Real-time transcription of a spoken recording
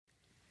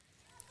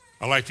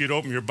I'd like you to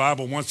open your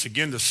Bible once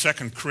again to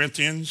 2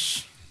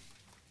 Corinthians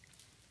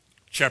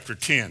chapter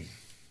 10.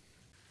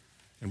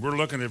 And we're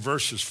looking at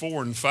verses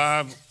 4 and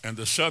 5, and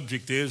the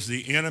subject is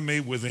the enemy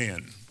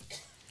within.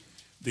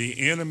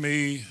 The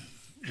enemy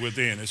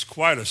within. It's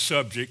quite a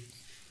subject,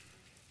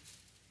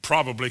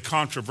 probably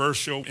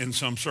controversial in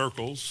some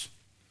circles,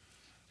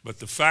 but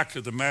the fact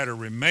of the matter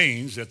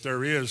remains that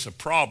there is a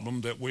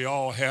problem that we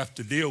all have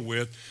to deal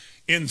with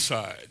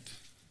inside.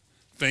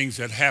 Things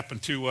that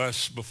happened to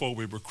us before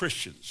we were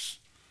Christians.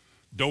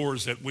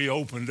 Doors that we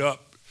opened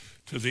up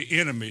to the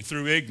enemy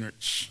through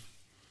ignorance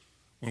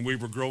when we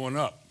were growing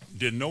up.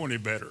 Didn't know any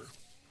better.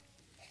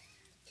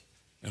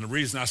 And the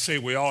reason I say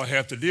we all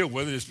have to deal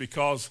with it is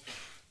because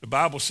the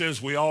Bible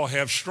says we all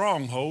have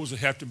strongholds that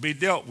have to be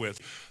dealt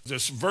with.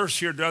 This verse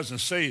here doesn't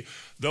say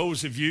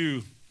those of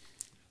you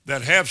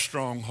that have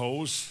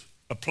strongholds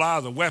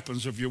apply the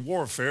weapons of your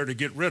warfare to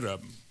get rid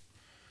of them.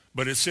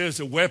 But it says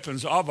the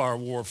weapons of our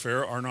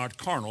warfare are not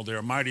carnal. They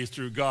are mighty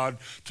through God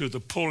to the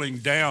pulling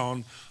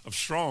down of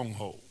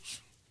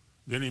strongholds.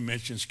 Then he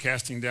mentions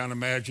casting down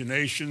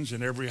imaginations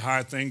and every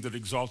high thing that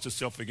exalts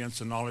itself against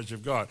the knowledge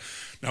of God.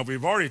 Now,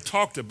 we've already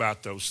talked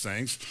about those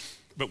things,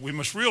 but we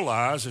must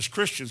realize as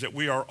Christians that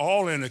we are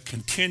all in a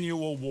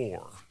continual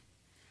war.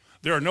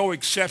 There are no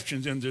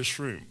exceptions in this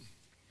room.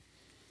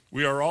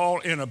 We are all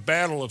in a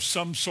battle of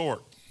some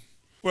sort.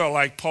 Well,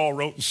 like Paul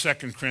wrote in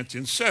 2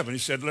 Corinthians 7, he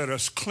said, let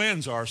us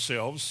cleanse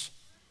ourselves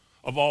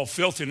of all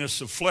filthiness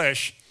of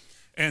flesh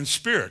and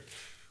spirit.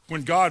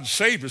 When God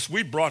saved us,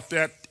 we brought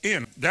that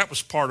in. That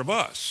was part of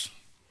us.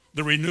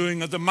 The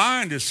renewing of the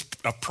mind is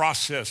a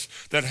process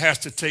that has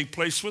to take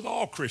place with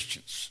all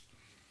Christians.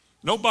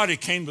 Nobody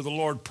came to the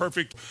Lord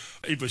perfect.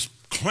 He was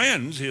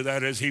cleansed,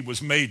 that is, he was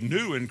made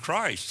new in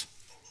Christ.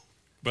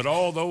 But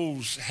all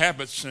those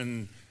habits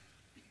and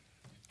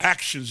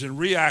actions and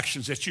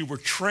reactions that you were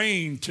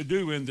trained to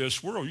do in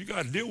this world, you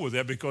got to deal with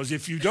that, because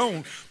if you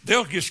don't,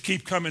 they'll just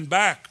keep coming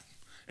back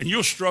and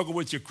you'll struggle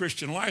with your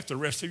Christian life the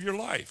rest of your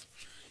life.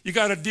 You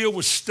got to deal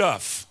with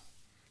stuff,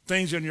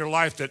 things in your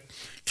life that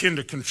tend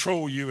to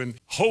control you and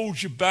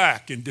hold you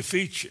back and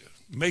defeat you,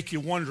 make you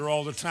wonder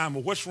all the time,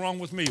 well, what's wrong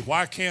with me?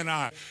 Why can't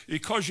I?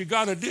 Because you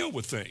got to deal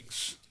with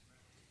things.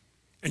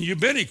 And you've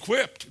been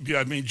equipped.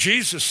 I mean,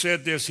 Jesus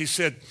said this. He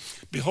said,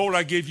 behold,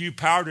 I give you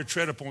power to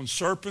tread upon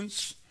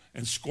serpents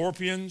and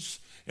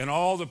scorpions and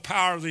all the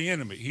power of the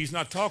enemy. He's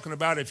not talking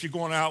about if you're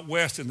going out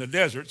west in the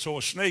desert, so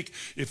a snake,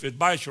 if it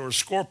bites you or a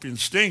scorpion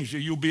stings you,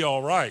 you'll be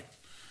all right.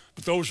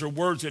 But those are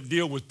words that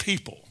deal with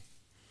people.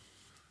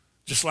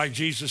 Just like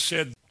Jesus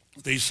said,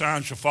 these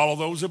signs shall follow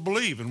those that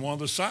believe. And one of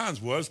the signs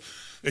was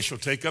they shall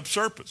take up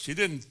serpents. He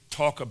didn't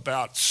talk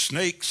about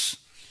snakes,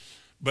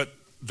 but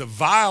the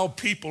vile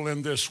people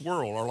in this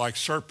world are like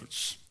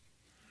serpents.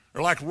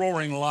 They're like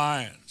roaring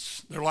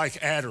lions. They're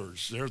like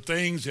adders. They're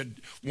things that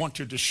want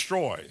to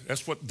destroy.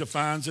 That's what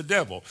defines the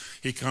devil.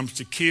 He comes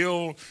to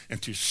kill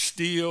and to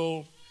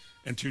steal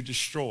and to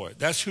destroy.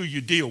 That's who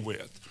you deal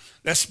with.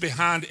 That's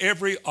behind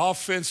every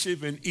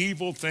offensive and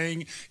evil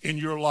thing in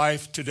your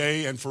life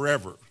today and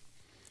forever.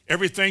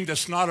 Everything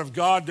that's not of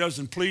God,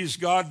 doesn't please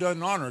God,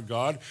 doesn't honor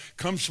God,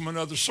 comes from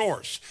another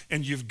source,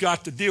 and you've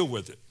got to deal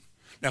with it.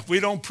 Now, if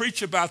we don't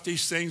preach about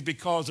these things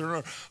because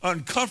they're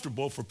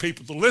uncomfortable for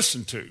people to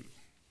listen to,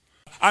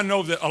 I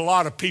know that a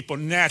lot of people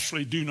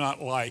naturally do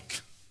not like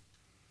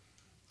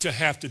to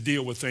have to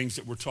deal with things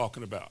that we're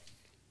talking about.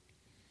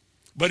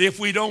 But if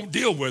we don't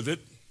deal with it,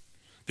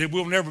 then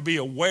we'll never be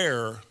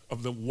aware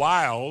of the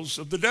wiles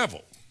of the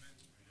devil.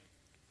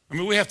 I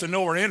mean, we have to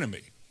know our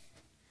enemy.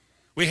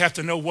 We have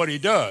to know what he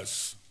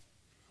does.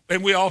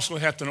 And we also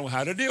have to know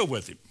how to deal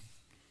with him.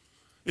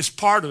 It's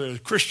part of the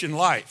Christian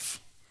life.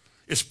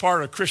 It's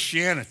part of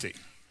Christianity.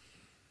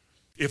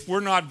 If we're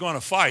not going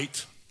to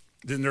fight,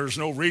 then there's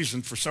no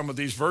reason for some of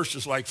these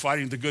verses like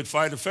fighting the good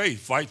fight of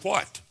faith. Fight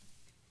what?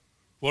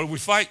 What are we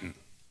fighting?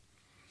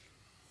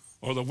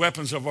 Or the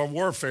weapons of our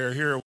warfare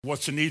here,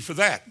 what's the need for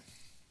that?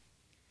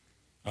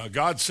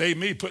 God saved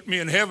me, put me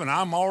in heaven,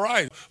 I'm all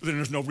right. Then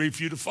there's no need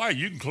for you to fight.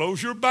 You can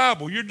close your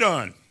Bible, you're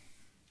done.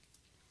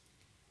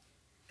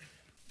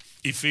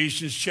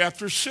 Ephesians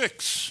chapter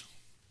 6.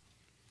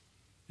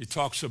 He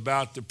talks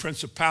about the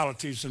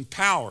principalities and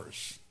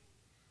powers.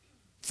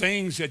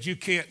 Things that you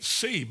can't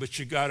see, but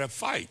you got to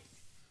fight.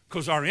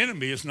 Because our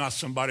enemy is not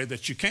somebody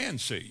that you can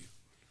see.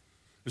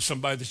 It's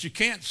somebody that you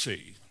can't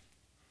see.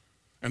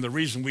 And the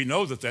reason we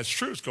know that that's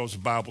true is because the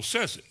Bible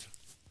says it.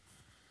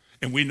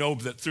 And we know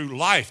that through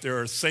life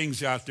there are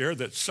things out there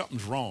that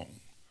something's wrong.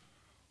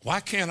 Why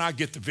can't I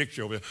get the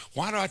victory over it?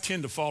 Why do I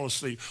tend to fall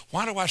asleep?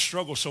 Why do I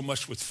struggle so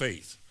much with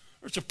faith?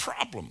 There's a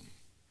problem.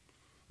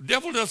 The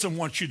devil doesn't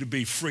want you to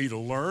be free to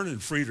learn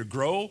and free to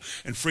grow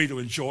and free to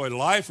enjoy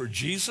life or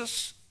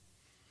Jesus.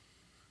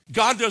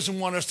 God doesn't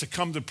want us to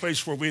come to a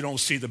place where we don't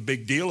see the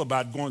big deal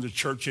about going to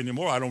church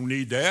anymore. I don't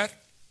need that.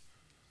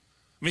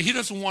 I mean, he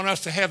doesn't want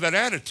us to have that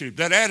attitude.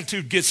 That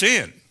attitude gets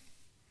in,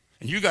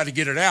 and you got to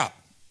get it out.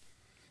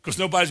 Because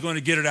nobody's going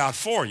to get it out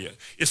for you.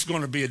 It's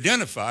going to be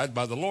identified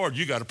by the Lord.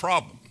 You got a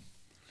problem.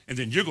 And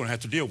then you're going to have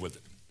to deal with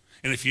it.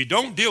 And if you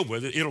don't deal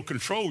with it, it'll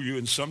control you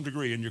in some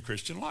degree in your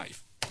Christian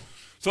life.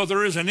 So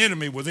there is an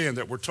enemy within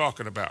that we're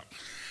talking about.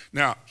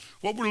 Now,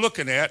 what we're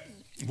looking at,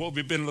 what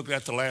we've been looking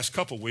at the last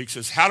couple of weeks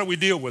is how do we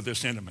deal with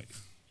this enemy?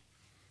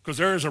 Because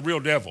there is a real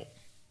devil.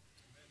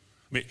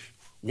 I mean,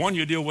 one,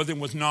 you deal with him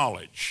with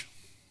knowledge.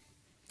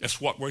 That's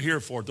what we're here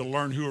for, to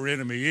learn who our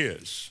enemy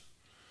is.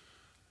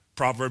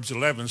 Proverbs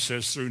 11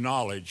 says, through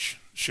knowledge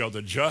shall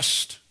the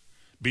just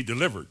be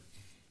delivered.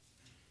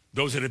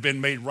 Those that have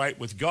been made right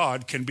with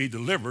God can be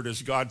delivered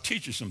as God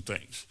teaches them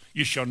things.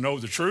 You shall know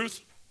the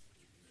truth,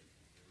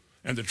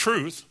 and the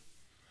truth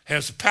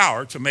has the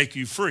power to make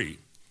you free,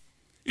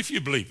 if you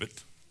believe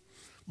it.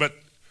 But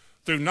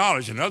through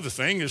knowledge, another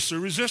thing is through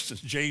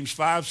resistance. James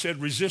 5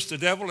 said, resist the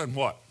devil and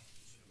what?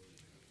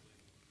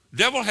 The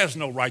devil has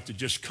no right to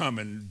just come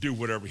and do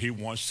whatever he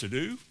wants to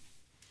do.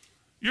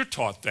 You're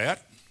taught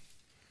that.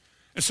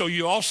 And so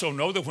you also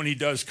know that when he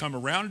does come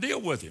around,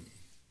 deal with him.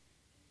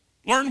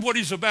 Learn what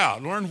he's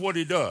about. Learn what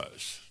he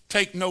does.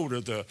 Take note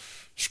of the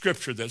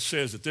scripture that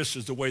says that this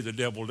is the way the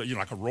devil,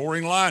 like a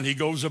roaring lion, he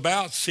goes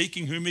about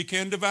seeking whom he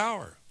can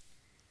devour.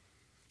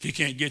 If he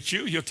can't get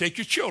you, he'll take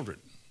your children.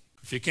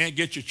 If he can't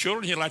get your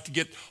children, he'll like to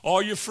get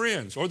all your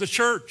friends or the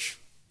church.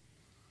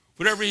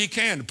 Whatever he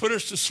can to put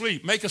us to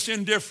sleep, make us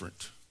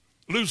indifferent,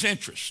 lose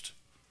interest.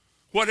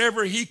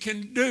 Whatever he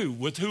can do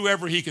with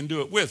whoever he can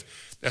do it with,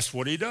 that's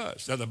what he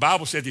does. Now, the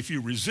Bible said if you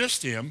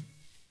resist him,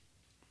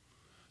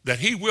 that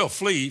he will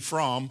flee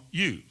from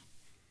you.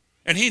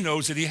 And he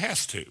knows that he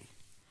has to.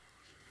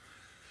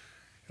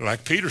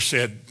 Like Peter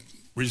said,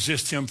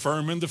 resist him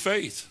firm in the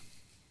faith.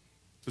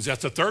 Because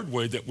that's the third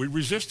way that we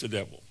resist the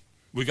devil.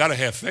 We got to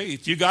have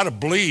faith. You got to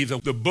believe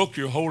that the book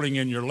you're holding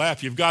in your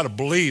lap, you've got to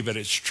believe that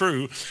it's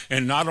true.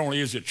 And not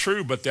only is it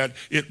true, but that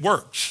it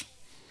works.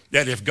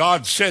 That if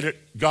God said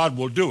it, God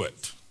will do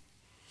it.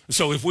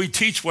 So if we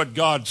teach what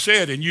God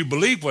said and you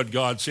believe what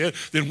God said,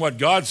 then what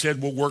God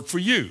said will work for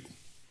you.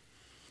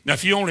 Now,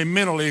 if you only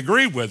mentally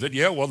agree with it,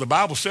 yeah, well, the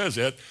Bible says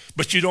that,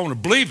 but you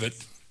don't believe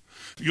it,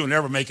 you'll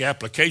never make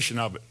application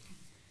of it.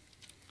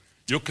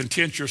 You'll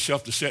content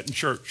yourself to sit in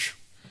church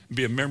and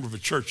be a member of a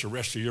church the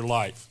rest of your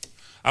life.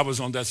 I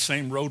was on that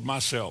same road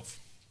myself.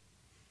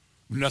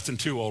 Nothing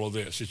to all of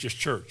this. It's just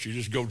church. You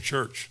just go to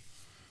church.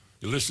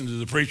 You listen to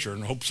the preacher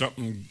and hope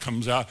something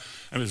comes out.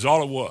 I mean, it's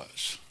all it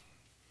was.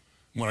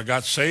 When I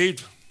got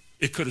saved,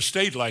 it could have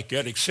stayed like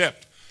that,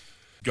 except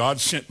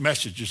God sent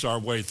messages our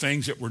way,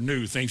 things that were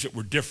new, things that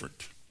were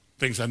different,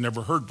 things I'd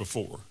never heard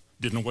before,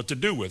 didn't know what to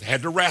do with,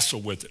 had to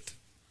wrestle with it.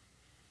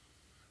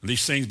 And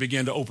these things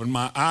began to open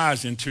my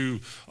eyes into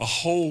a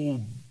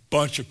whole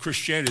bunch of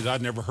Christianity that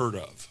I'd never heard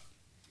of.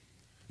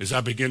 As I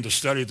began to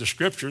study the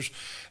scriptures,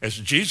 as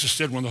Jesus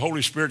said, when the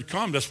Holy Spirit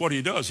comes, that's what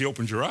he does. He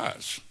opens your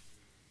eyes.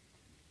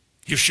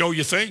 He'll show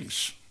you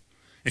things.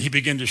 And he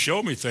began to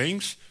show me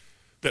things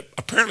that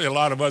apparently a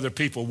lot of other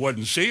people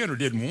wasn't seeing or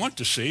didn't want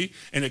to see,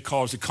 and it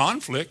caused a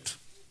conflict.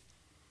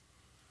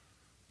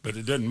 But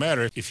it doesn't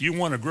matter. If you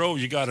want to grow,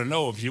 you got to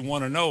know. If you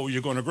want to know,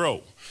 you're going to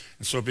grow.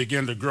 And so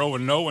begin to grow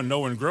and know and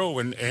know and grow,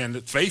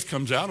 and faith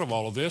comes out of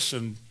all of this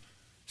and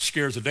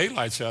scares the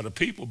daylights out of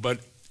people, but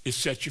it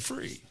sets you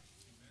free.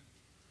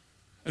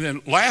 And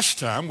then last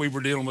time we were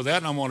dealing with that,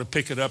 and I want to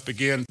pick it up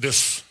again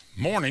this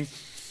morning.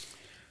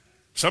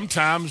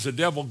 Sometimes the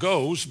devil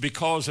goes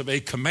because of a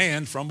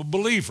command from a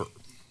believer.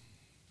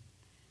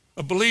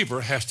 A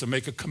believer has to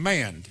make a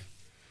command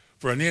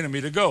for an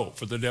enemy to go,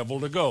 for the devil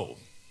to go.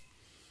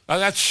 Now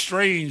that's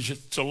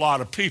strange to a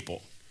lot of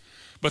people.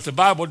 But the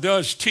Bible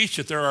does teach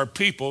that there are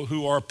people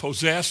who are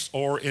possessed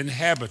or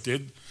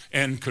inhabited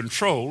and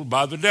controlled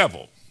by the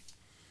devil.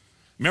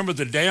 Remember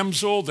the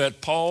damsel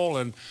that Paul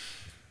and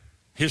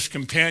his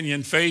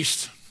companion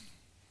faced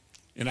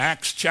in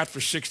Acts chapter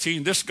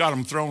 16? This got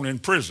them thrown in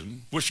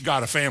prison, which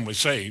got a family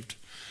saved.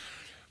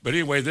 But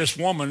anyway, this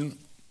woman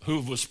who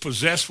was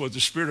possessed with the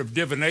spirit of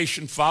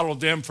divination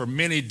followed them for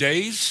many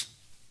days.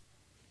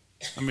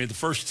 I mean, the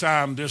first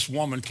time this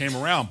woman came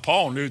around,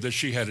 Paul knew that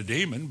she had a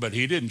demon, but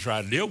he didn't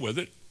try to deal with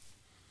it.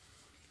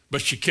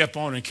 But she kept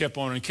on and kept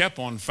on and kept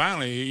on.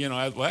 Finally,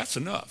 well, that's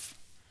enough.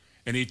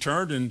 And he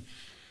turned and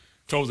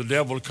told the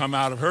devil to come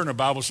out of her, and the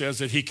Bible says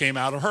that he came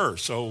out of her.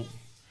 So,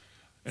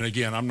 and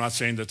again, I'm not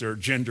saying that there are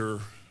gender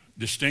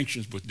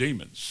distinctions with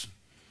demons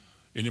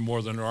any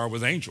more than there are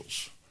with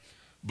angels.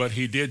 But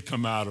he did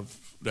come out of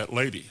that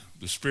lady,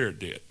 the spirit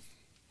did.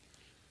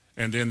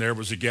 And then there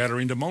was a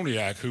Gadarene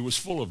demoniac who was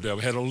full of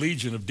devils, had a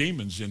legion of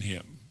demons in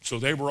him. So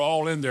they were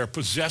all in there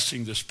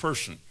possessing this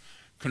person,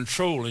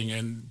 controlling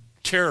and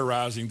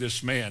terrorizing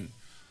this man.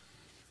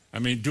 I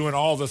mean, doing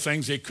all the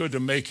things they could to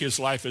make his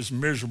life as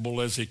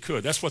miserable as he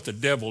could. That's what the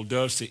devil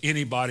does to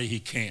anybody he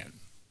can.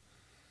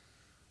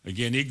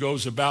 Again, he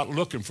goes about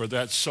looking for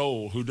that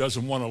soul who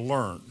doesn't want to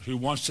learn, who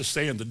wants to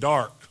stay in the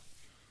dark,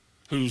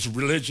 whose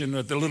religion,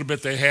 the little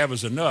bit they have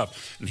is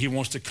enough. And he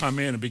wants to come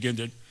in and begin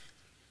to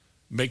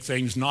make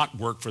things not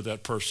work for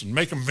that person,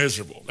 make them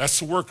miserable. That's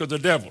the work of the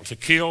devil, to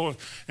kill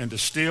and to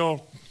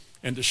steal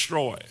and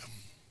destroy.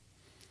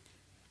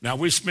 Now,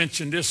 we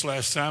mentioned this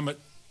last time.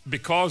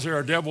 because there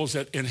are devils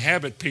that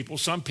inhabit people,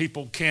 some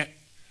people can't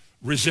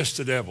resist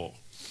the devil,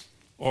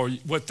 or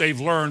what they've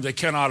learned they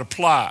cannot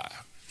apply.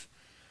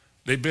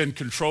 They've been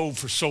controlled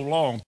for so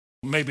long.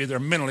 Maybe they're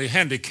mentally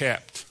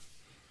handicapped.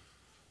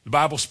 The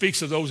Bible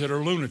speaks of those that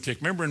are lunatic.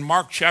 Remember in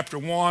Mark chapter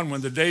 1,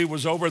 when the day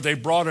was over, they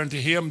brought unto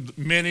him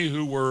many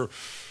who were,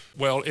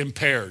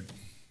 impaired.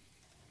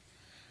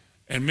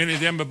 And many of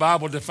them the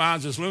Bible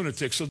defines as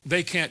lunatics, so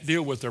they can't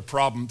deal with their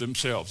problem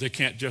themselves. They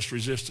can't just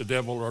resist the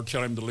devil or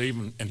tell him to leave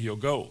and he'll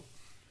go.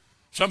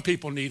 Some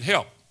people need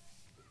help.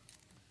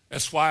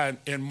 That's why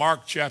in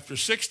Mark chapter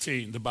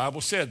 16, the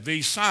Bible said,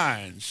 these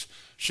signs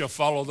shall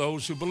follow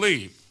those who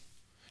believe.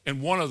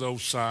 And one of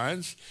those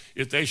signs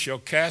is they shall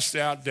cast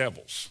out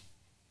devils.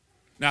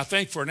 Now, I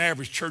think for an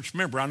average church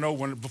member, I know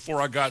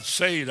before I got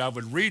saved, I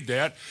would read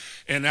that,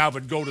 and I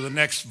would go to the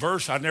next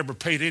verse. I never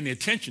paid any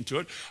attention to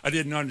it. I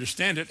didn't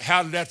understand it.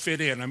 How did that fit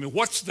in? I mean,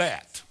 what's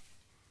that?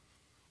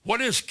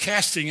 What is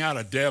casting out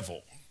a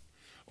devil?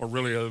 Or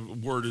really a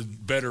word is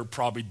better,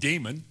 probably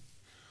demon.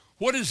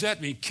 What does that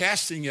mean,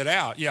 casting it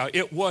out? Yeah,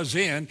 it was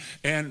in,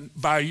 and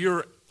by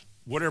your,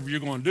 whatever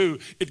you're going to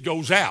do, it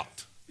goes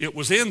out. It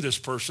was in this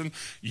person.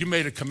 You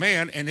made a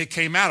command, and it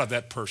came out of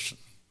that person.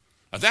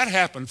 Now, that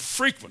happened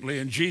frequently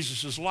in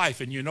Jesus'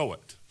 life, and you know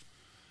it.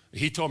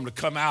 He told them to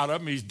come out of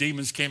them. These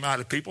demons came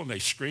out of people, and they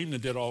screamed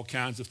and did all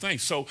kinds of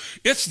things. So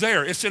it's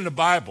there. It's in the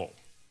Bible.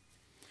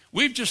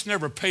 We've just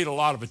never paid a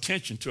lot of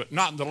attention to it,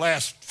 not in the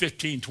last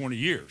 15, 20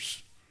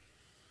 years.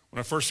 When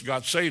I first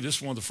got saved, this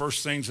is one of the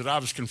first things that I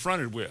was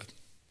confronted with.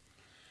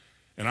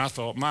 And I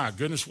thought, my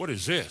goodness, what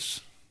is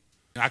this?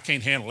 I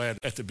can't handle that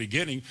at the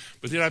beginning,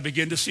 but then I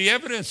began to see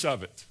evidence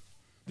of it.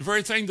 The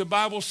very thing the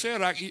Bible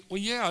said,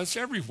 it's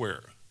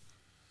everywhere.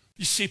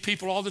 You see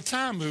people all the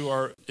time who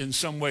are in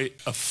some way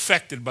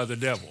affected by the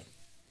devil.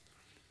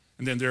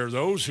 And then there are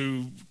those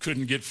who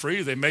couldn't get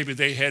free. Maybe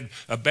they had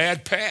a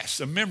bad past,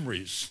 some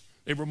memories.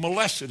 They were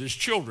molested as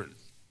children,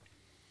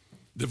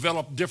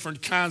 developed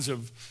different kinds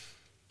of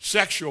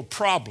sexual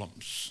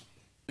problems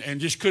and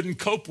just couldn't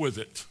cope with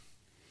it.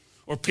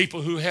 Or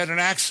people who had an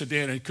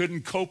accident and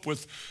couldn't cope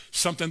with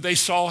something they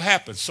saw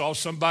happen, saw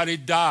somebody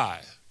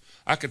die.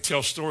 I could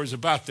tell stories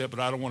about that, but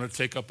I don't want to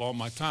take up all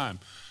my time.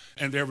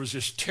 And there was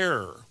this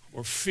terror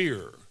or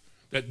fear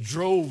that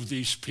drove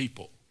these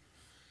people.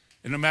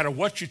 And no matter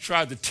what you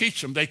tried to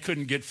teach them, they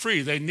couldn't get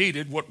free. They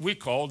needed what we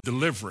call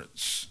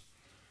deliverance.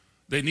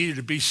 They needed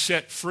to be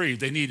set free.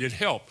 They needed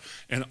help.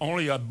 And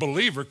only a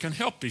believer can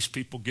help these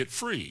people get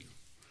free.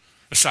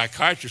 A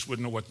psychiatrist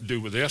wouldn't know what to do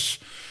with this,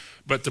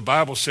 but the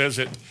Bible says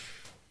that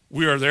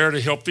we are there to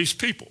help these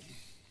people.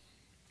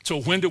 So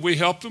when do we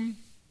help them?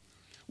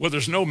 Well,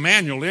 there's no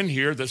manual in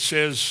here that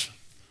says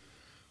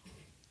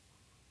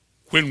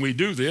when we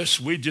do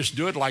this, we just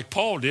do it like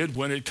Paul did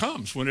when it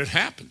comes, when it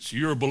happens.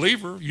 You're a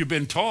believer. You've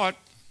been taught.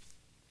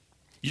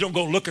 You don't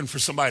go looking for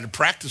somebody to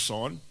practice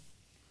on.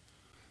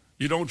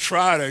 You don't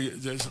try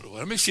to,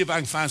 let me see if I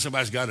can find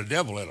somebody who's got a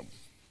devil in them.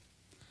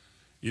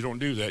 You don't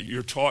do that.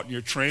 You're taught and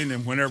you're trained,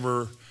 and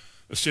whenever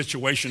a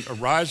situation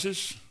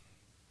arises,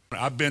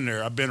 I've been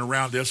there. I've been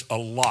around this a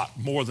lot,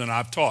 more than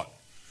I've taught.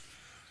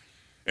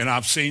 And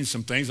I've seen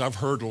some things. I've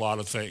heard a lot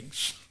of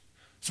things.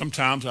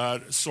 Sometimes I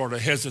sort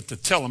of hesitate to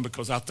tell them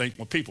because I think,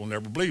 well, people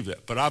never believe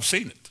that. But I've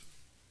seen it.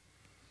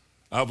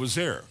 I was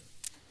there.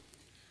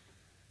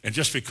 And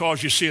just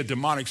because you see a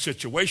demonic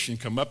situation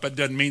come up, that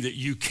doesn't mean that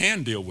you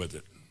can deal with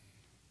it.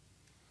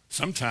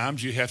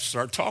 Sometimes you have to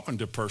start talking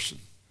to a person.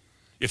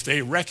 If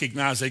they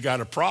recognize they got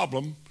a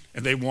problem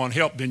and they want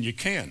help, then you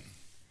can.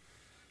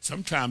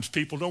 Sometimes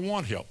people don't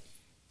want help.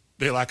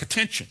 They like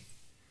attention.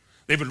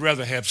 They would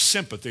rather have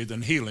sympathy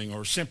than healing,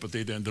 or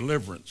sympathy than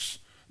deliverance.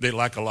 They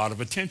like a lot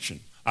of attention.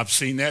 I've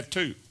seen that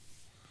too.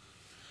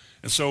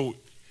 And so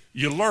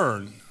you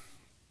learn,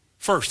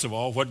 first of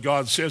all, what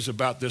God says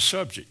about this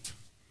subject.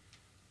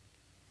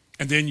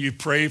 And then you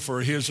pray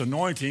for his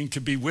anointing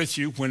to be with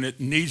you when it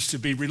needs to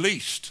be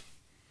released.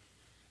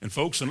 And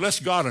folks,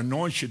 unless God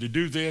anoints you to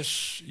do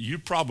this, you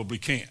probably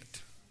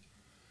can't.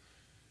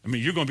 I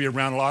mean, you're going to be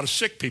around a lot of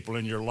sick people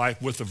in your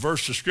life with the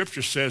verse of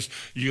Scripture says,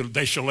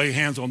 they shall lay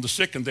hands on the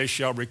sick and they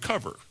shall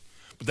recover.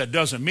 But that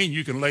doesn't mean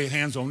you can lay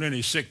hands on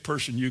any sick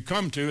person you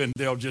come to and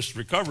they'll just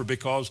recover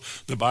because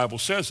the Bible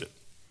says it.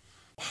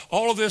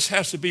 All of this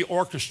has to be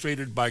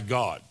orchestrated by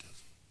God.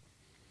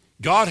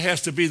 God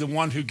has to be the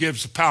one who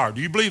gives the power.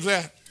 Do you believe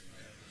that?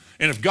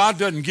 And if God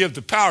doesn't give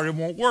the power, it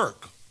won't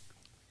work.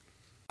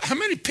 How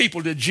many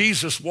people did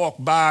Jesus walk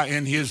by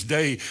in his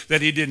day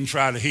that he didn't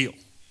try to heal?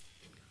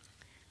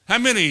 How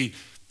many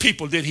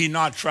people did he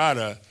not try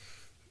to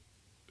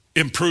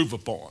improve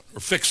upon or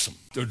fix them,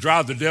 or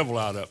drive the devil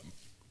out of them?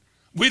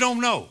 We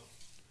don't know.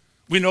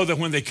 We know that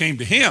when they came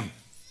to him,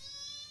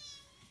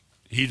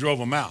 he drove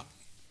them out.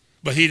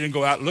 But he didn't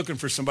go out looking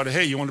for somebody,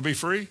 hey, you want to be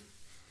free?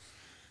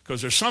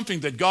 Because there's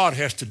something that God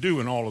has to do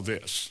in all of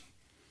this.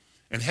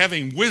 And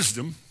having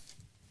wisdom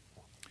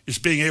is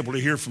being able to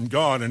hear from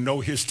God and know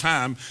his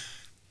time.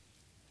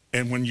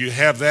 And when you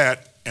have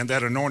that and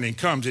that anointing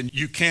comes, and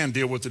you can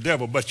deal with the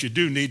devil, but you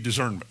do need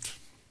discernment.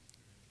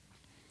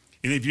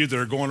 Any of you that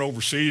are going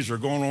overseas or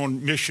going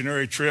on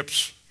missionary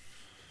trips,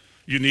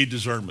 you need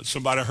discernment.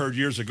 Somebody I heard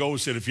years ago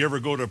said, if you ever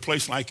go to a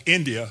place like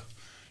India,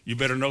 you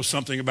better know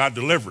something about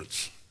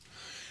deliverance.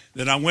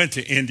 Then I went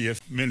to India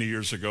many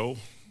years ago,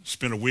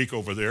 spent a week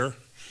over there.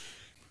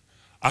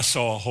 I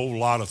saw a whole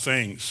lot of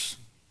things,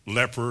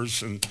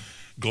 lepers and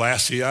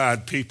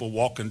glassy-eyed people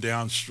walking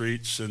down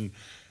streets and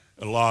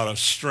a lot of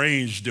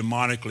strange,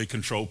 demonically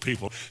controlled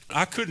people.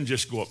 I couldn't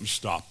just go up and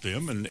stop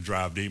them and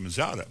drive demons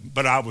out of them,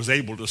 but I was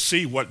able to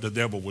see what the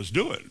devil was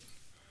doing.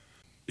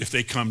 If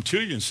they come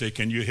to you and say,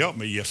 can you help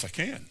me? Yes, I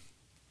can.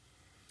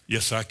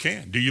 Yes, I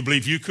can. Do you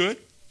believe you could?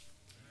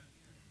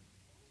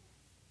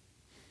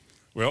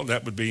 Well,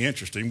 that would be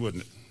interesting,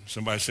 wouldn't it?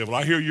 Somebody said,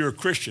 well, I hear you're a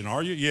Christian,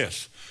 are you?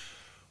 Yes.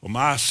 Well,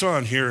 my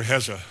son here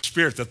has a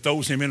spirit that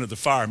throws him into the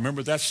fire.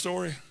 Remember that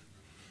story?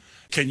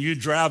 Can you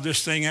drive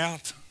this thing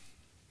out?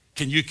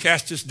 Can you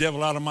cast this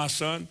devil out of my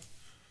son?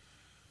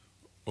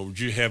 Or would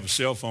you have a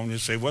cell phone and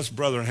say, what's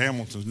Brother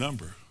Hamilton's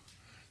number?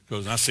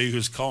 Because I see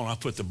who's calling, I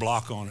put the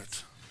block on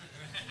it.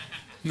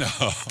 No,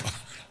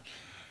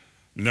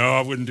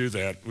 I wouldn't do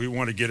that. We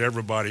want to get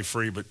everybody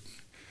free, but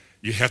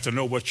you have to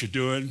know what you're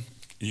doing,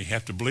 and you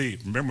have to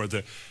believe. Remember,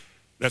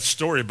 that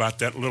story about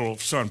that little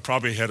son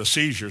probably had a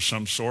seizure of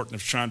some sort and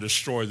was trying to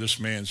destroy this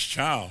man's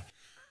child.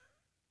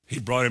 He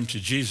brought him to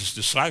Jesus'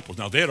 disciples.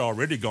 Now, they had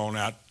already gone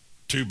out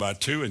 2 by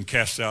 2 and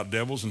cast out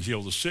devils and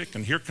healed the sick.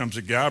 And here comes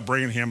a guy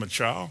bringing him a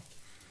child,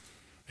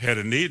 had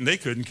a need, and they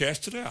couldn't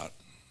cast it out.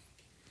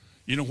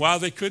 You know why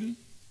they couldn't?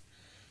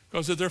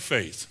 Because of their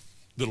faith.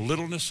 The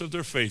littleness of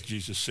their faith,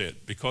 Jesus said,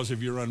 because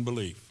of your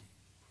unbelief.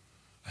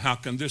 How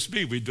can this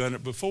be? We've done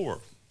it before.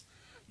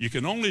 You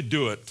can only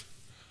do it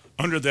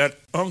under that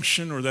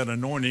unction or that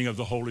anointing of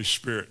the Holy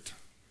Spirit.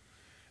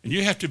 And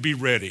you have to be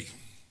ready.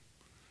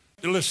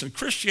 Listen,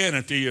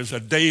 Christianity is a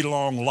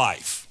day-long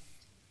life.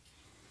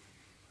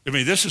 I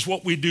mean, this is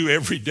what we do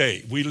every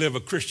day. We live a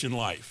Christian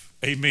life.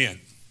 Amen.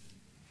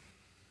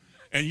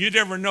 And you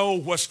never know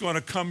what's going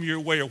to come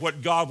your way or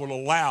what God will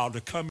allow to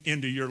come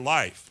into your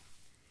life.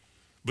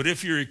 But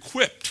if you're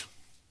equipped,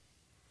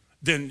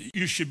 then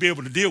you should be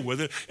able to deal with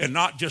it and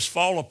not just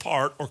fall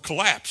apart or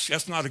collapse.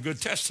 That's not a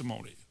good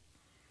testimony.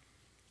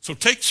 So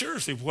take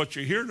seriously what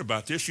you're hearing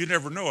about this. You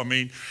never know. I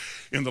mean,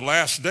 in the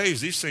last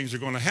days, these things are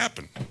going to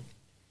happen.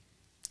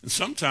 And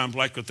sometimes,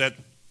 like with that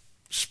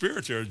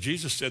spirit there,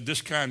 Jesus said,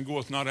 this kind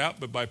goeth not out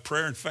but by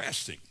prayer and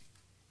fasting.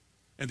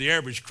 And the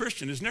average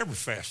Christian has never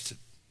fasted.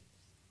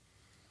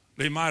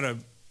 They might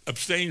have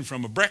abstained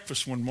from a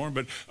breakfast one morning,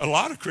 but a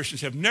lot of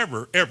Christians have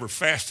never, ever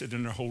fasted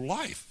in their whole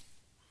life.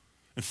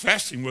 And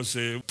fasting was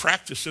a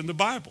practice in the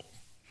Bible.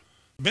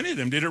 Many of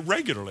them did it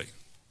regularly.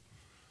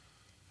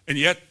 And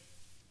yet,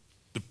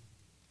 the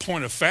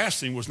point of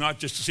fasting was not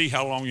just to see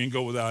how long you can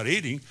go without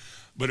eating,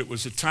 but it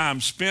was a time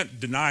spent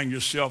denying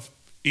yourself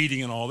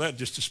eating and all that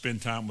just to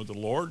spend time with the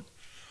Lord,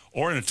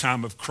 or in a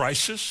time of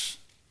crisis,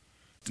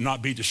 to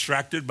not be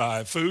distracted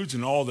by foods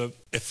and all the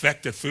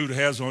effect that food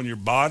has on your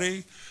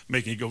body,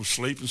 making you go to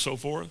sleep and so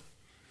forth.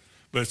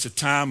 But it's a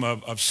time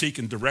of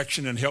seeking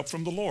direction and help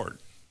from the Lord.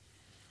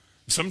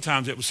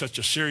 Sometimes it was such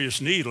a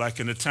serious need, like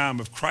in a time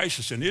of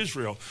crisis in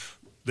Israel,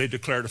 they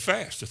declared a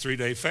fast, a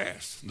 3-day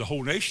fast. The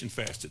whole nation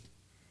fasted,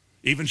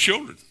 even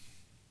children.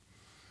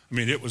 I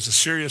mean, it was a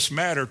serious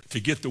matter to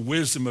get the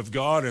wisdom of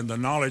God and the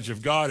knowledge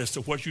of God as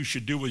to what you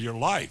should do with your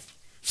life.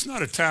 It's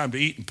not a time to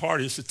eat and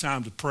party. It's a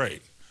time to pray.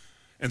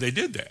 And they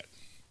did that.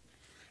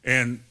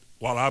 And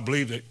while I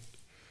believe that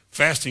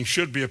fasting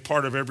should be a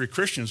part of every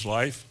Christian's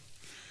life,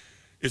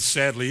 it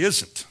sadly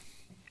isn't.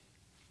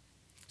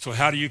 So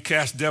how do you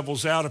cast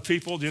devils out of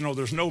people? You know,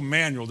 there's no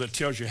manual that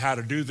tells you how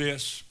to do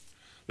this.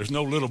 There's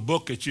no little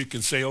book that you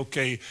can say,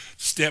 okay,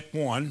 step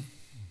 1,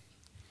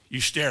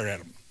 you stare at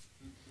them.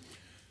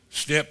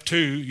 Step 2,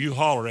 you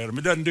holler at them.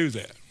 It doesn't do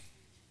that.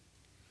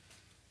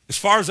 As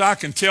far as I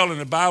can tell in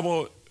the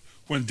Bible,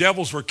 when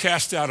devils were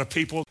cast out of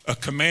people, a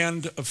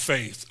command of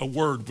faith, a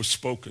word was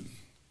spoken.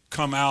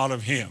 Come out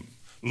of him,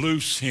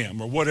 loose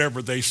him, or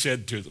whatever they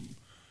said to them.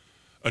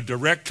 A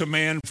direct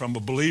command from a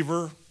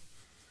believer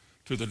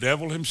to the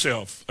devil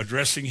himself,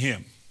 addressing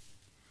him,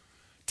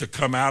 to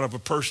come out of a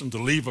person, to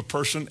leave a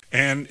person,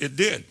 and it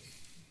did.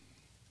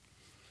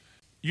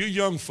 You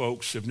young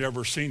folks have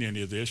never seen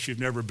any of this. You've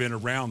never been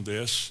around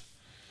this.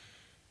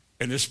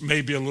 And this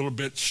may be a little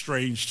bit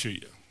strange to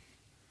you.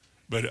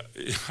 But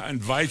I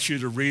invite you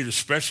to read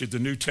especially the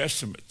New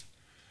Testament.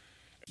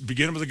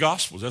 Beginning with the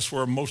Gospels. That's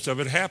where most of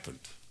it happened.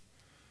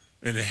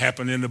 And it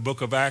happened in the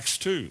book of Acts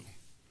too.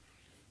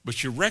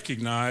 But you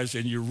recognize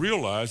and you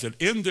realize that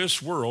in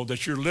this world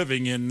that you're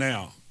living in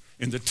now,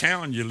 in the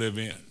town you live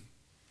in,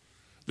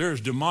 there's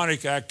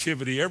demonic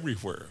activity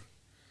everywhere.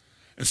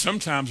 And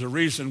sometimes the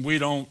reason we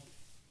don't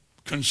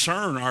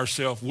concern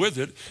ourselves with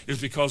it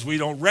is because we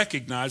don't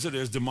recognize it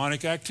as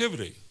demonic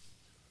activity.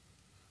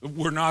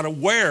 We're not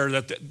aware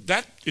that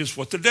that is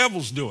what the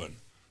devil's doing.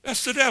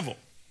 That's the devil.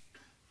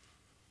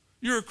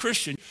 You're a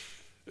Christian.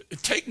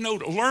 Take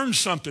note, learn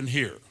something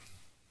here.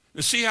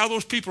 See how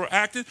those people are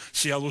acting?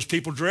 See how those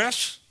people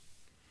dress?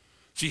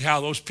 See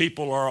how those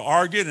people are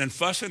arguing and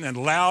fussing and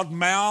loud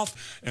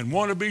mouth and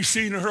want to be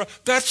seen and heard?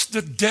 That's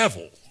the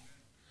devil.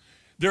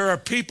 There are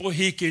people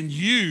he can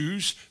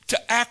use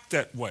to act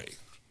that way.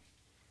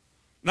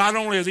 Not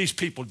only are these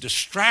people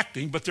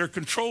distracting, but they're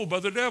controlled by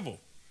the devil.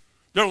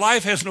 Their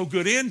life has no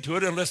good end to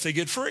it unless they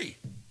get free.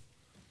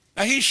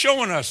 Now, he's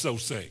showing us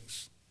those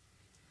things.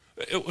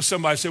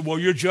 Somebody said, well,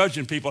 you're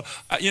judging people.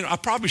 I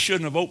probably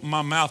shouldn't have opened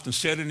my mouth and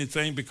said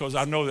anything because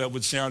I know that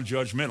would sound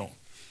judgmental.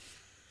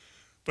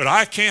 But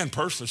I can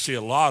personally see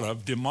a lot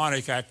of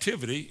demonic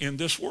activity in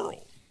this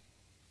world.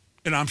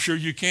 And I'm sure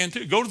you can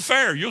too. Go to the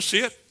fair, you'll see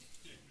it.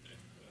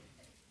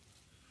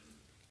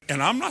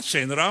 And I'm not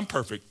saying that I'm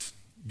perfect.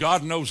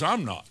 God knows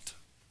I'm not.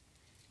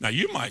 Now,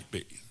 you might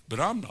be, but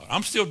I'm not.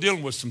 I'm still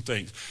dealing with some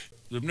things.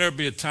 There'll never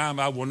be a time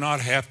I will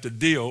not have to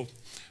deal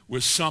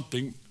with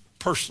something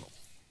personal.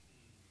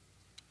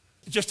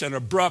 Just an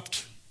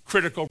abrupt,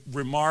 critical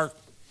remark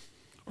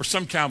or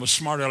some kind of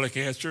smart aleck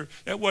answer,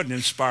 that wasn't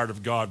inspired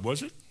of God,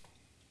 was it?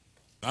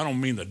 I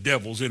don't mean the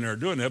devil's in there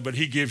doing that, but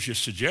he gives you a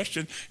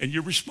suggestion and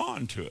you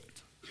respond to it.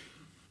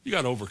 You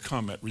got to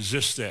overcome it,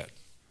 resist that.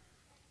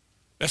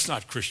 That's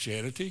not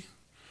Christianity.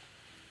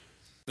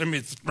 Let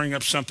me bring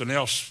up something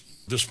else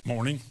this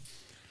morning,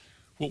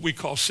 what we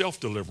call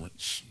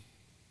self-deliverance.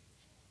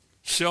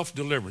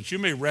 Self-deliverance. You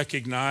may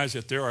recognize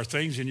that there are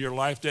things in your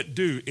life that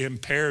do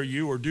impair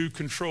you or do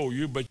control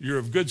you, but you're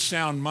of good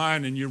sound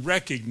mind and you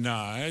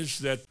recognize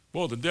that,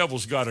 well, the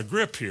devil's got a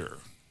grip here.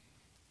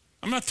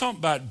 I'm not talking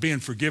about being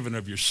forgiven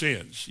of your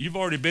sins. You've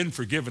already been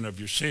forgiven of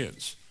your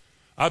sins.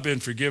 I've been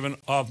forgiven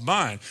of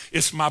mine.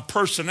 It's my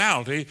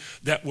personality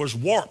that was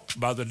warped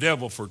by the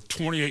devil for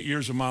 28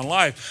 years of my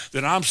life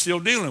that I'm still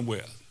dealing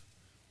with.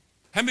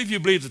 How many of you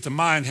believe that the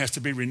mind has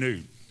to be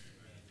renewed?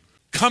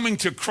 Coming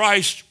to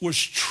Christ was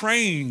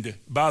trained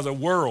by the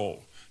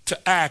world to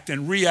act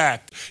and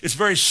react. It's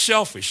very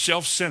selfish,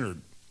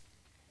 self-centered.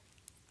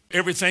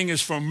 Everything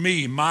is for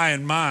me, my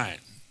and mine.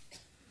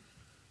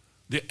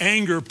 The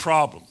anger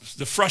problems,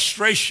 the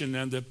frustration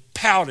and the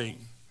pouting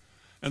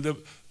and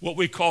what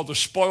we call the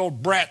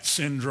spoiled brat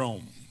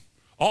syndrome.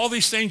 All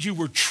these things, you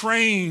were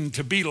trained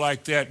to be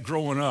like that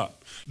growing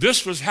up.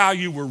 This was how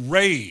you were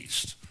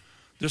raised.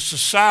 The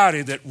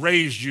society that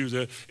raised you,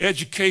 the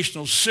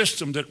educational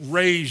system that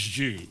raised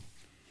you.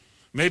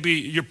 Maybe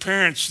your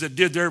parents that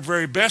did their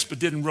very best but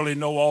didn't really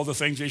know all the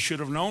things they should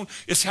have known.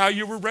 It's how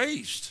you were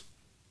raised.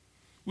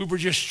 We were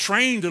just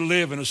trained to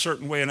live in a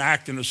certain way and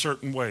act in a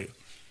certain way.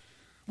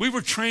 We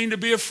were trained to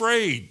be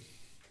afraid.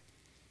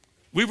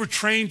 We were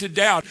trained to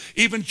doubt.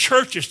 Even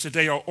churches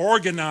today are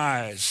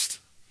organized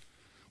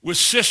with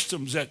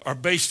systems that are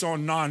based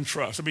on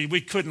non-trust. I mean,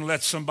 we couldn't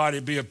let somebody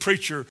be a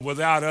preacher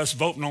without us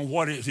voting on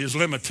what his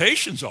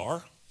limitations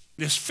are.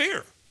 It's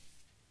fear.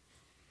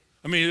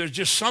 I mean, there's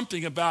just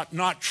something about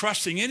not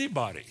trusting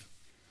anybody.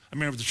 I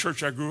remember the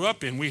church I grew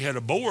up in, we had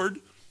a board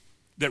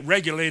that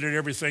regulated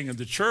everything in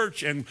the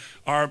church, and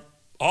our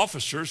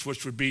officers,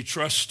 which would be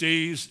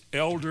trustees,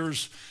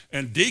 elders,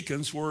 and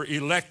deacons, were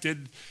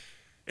elected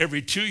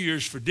every 2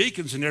 years for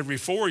deacons and every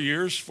 4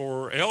 years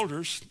for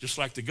elders, just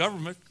like the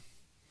government.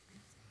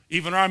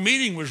 Even our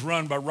meeting was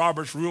run by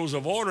Robert's Rules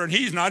of Order, and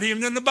he's not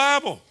even in the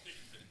Bible.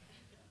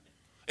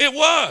 It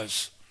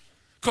was,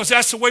 because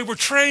that's the way we're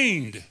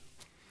trained.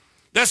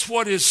 That's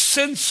what is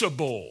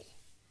sensible.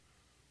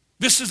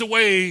 This is the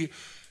way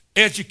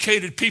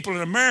educated people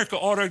in America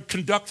ought to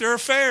conduct their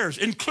affairs,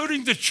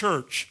 including the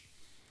church.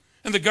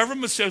 And the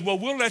government says, well,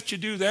 we'll let you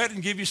do that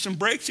and give you some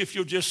breaks if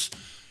you'll just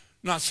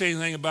not say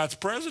anything about the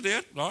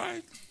president. All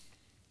right.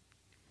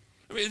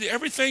 I mean,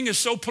 everything is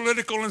so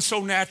political and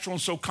so natural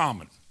and so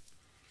common.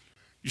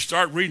 You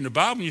start reading the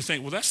Bible and you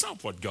think, well, that's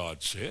not what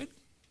God said.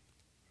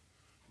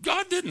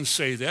 God didn't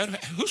say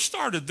that. Who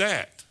started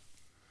that?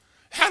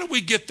 How do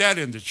we get that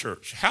in the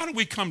church? How do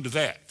we come to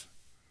that?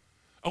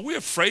 Are we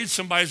afraid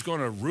somebody's going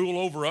to rule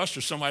over us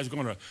or somebody's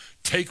going to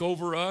take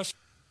over us?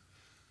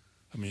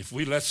 I mean, if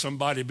we let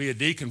somebody be a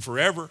deacon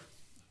forever,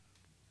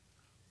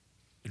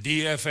 a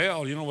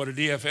DFL, you know what a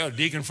DFL,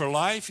 deacon for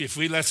life? If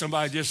we let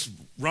somebody just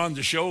run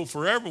the show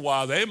forever,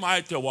 why they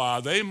might. Well,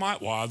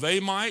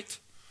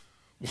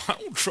 I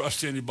don't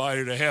trust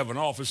anybody to have an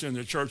office in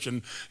the church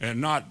and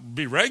not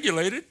be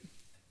regulated.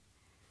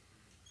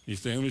 You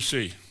think, let me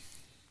see.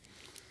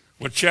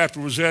 What chapter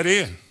was that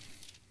in?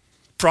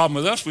 Problem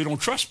with us, we don't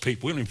trust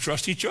people. We don't even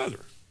trust each other.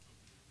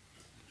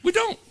 We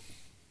don't.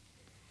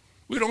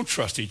 We don't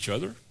trust each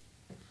other.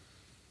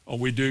 Or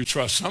we do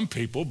trust some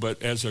people,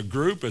 but as a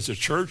group, as a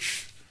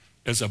church,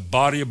 as a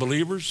body of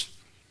believers,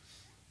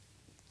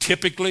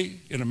 typically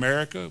in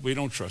America, we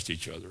don't trust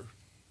each other.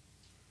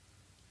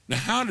 Now,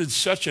 how did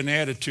such an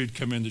attitude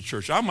come into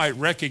church? I might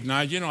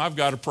recognize, I've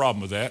got a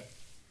problem with that.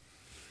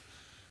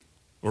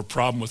 Or a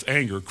problem with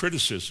anger,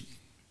 criticism.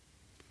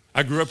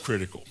 I grew up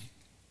critical.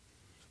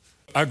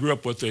 I grew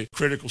up with a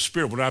critical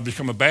spirit. When I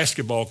became a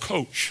basketball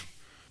coach,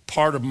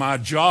 part of my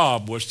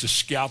job was to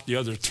scout the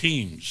other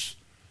teams,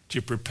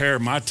 to prepare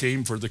my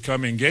team for the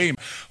coming game.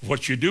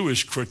 What you do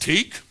is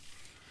critique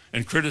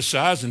and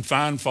criticize and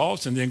find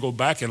faults and then go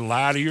back and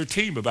lie to your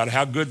team about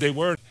how good they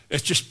were.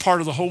 It's just part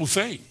of the whole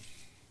thing.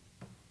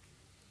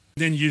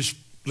 Then you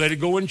let it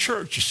go in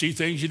church. You see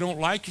things you don't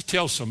like, you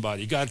tell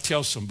somebody. You got to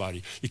tell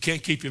somebody. You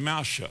can't keep your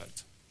mouth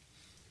shut.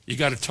 You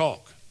got to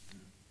talk.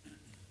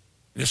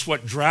 And it's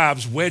what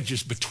drives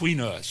wedges between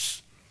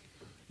us.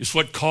 It's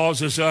what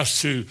causes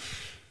us to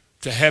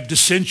have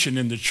dissension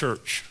in the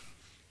church.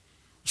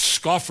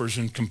 Scoffers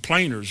and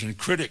complainers and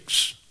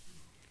critics.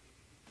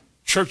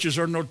 Churches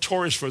are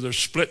notorious for their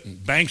splitting.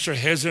 Banks are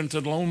hesitant to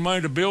loan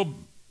money to build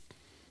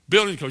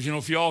buildings because,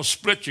 if you all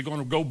split, you're going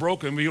to go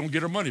broke and we don't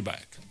get our money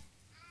back.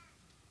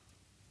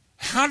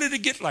 How did it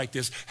get like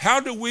this? How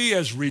do we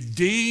as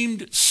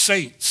redeemed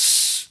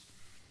saints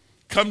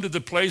come to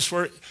the place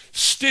where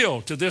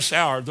still to this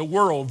hour the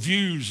world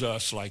views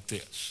us like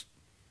this?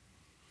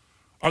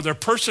 Are there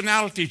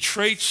personality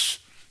traits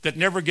that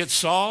never get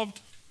solved?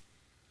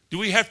 Do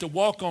we have to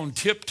walk on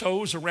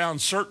tiptoes around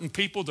certain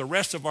people the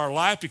rest of our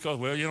life because,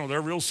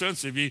 they're real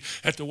sensitive. You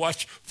have to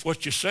watch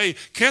what you say.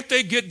 Can't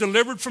they get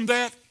delivered from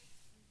that?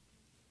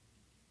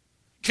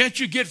 Can't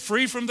you get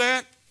free from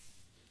that?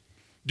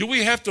 Do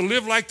we have to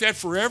live like that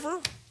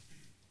forever?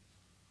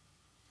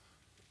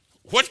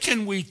 What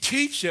can we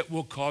teach that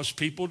will cause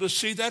people to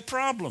see that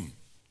problem?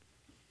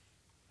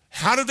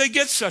 How do they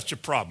get such a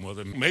problem with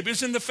it? Maybe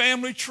it's in the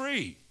family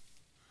tree.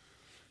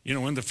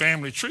 In the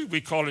family tree, we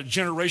call it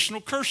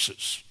generational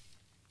curses.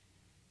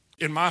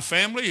 In my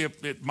family,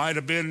 it might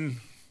have been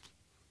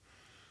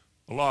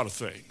a lot of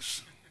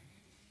things.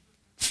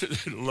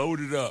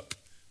 Loaded up.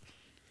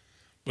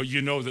 But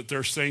you know that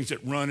there's things that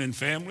run in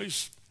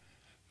families,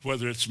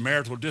 whether it's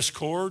marital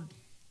discord,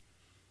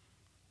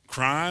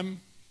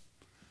 crime,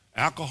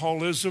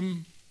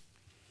 alcoholism,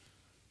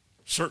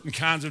 certain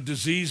kinds of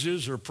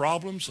diseases or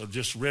problems. I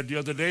just read the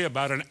other day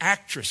about an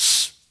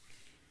actress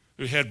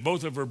who had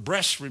both of her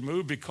breasts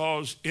removed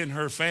because in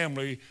her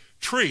family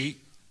tree,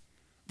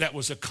 that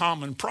was a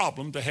common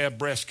problem to have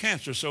breast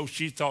cancer. So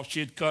she thought she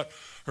had cut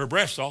her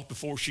breast off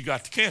before she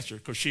got the cancer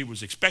because she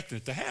was expecting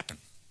it to happen.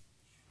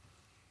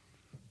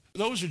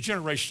 Those are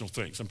generational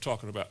things I'm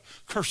talking about.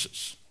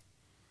 Curses.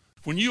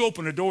 When you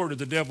open a door to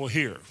the devil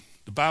here,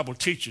 the Bible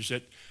teaches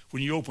that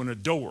when you open a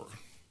door,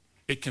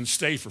 it can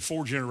stay for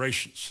 4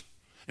 generations.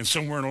 And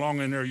somewhere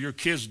along in there, your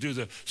kids do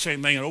the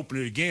same thing and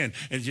open it again,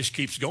 and it just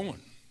keeps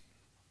going.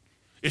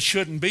 It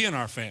shouldn't be in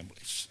our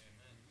families.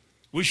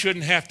 We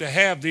shouldn't have to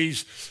have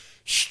these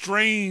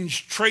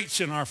strange traits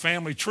in our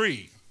family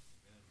tree.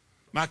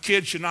 My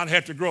kids should not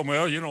have to grow,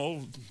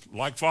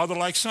 like father,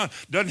 like son.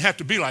 Doesn't have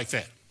to be like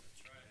that.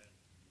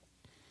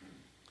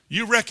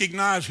 You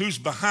recognize who's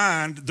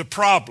behind the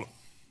problem,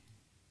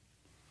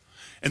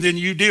 and then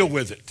you deal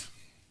with it.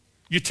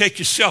 You take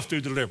yourself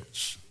through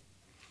deliverance.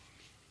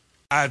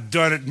 I've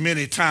done it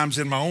many times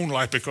in my own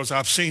life because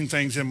I've seen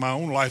things in my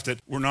own life that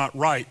were not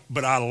right,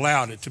 but I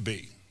allowed it to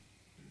be.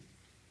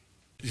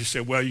 You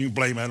say, well, you can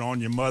blame that on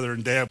your mother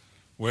and dad.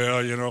 Well,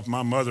 if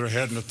my mother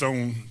hadn't have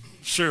thrown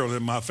cereal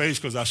in my face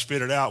because I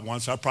spit it out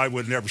once, I probably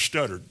would have never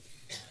stuttered.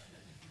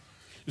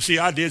 You see,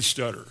 I did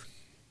stutter.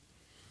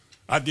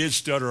 I did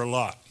stutter a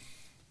lot.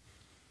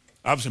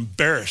 I was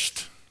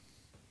embarrassed.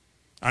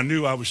 I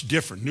knew I was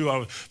different,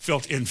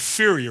 felt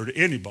inferior to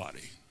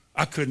anybody.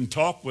 I couldn't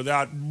talk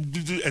without, and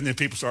then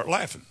people start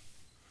laughing.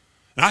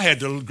 And I had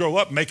to grow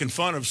up making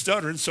fun of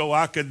stuttering so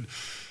I could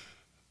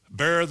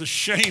bear the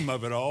shame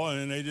of it all.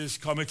 And they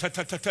just called me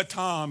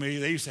Ta-ta-ta-ta-Tommy.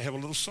 They used to have a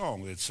little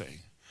song they'd sing.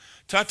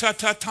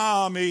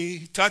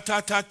 Ta-ta-ta-Tommy,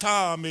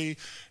 ta-ta-ta-Tommy,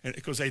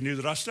 because they knew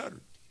that I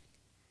stuttered.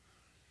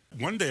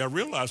 One day I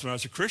realized when I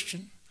was a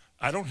Christian,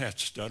 I don't have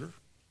to stutter.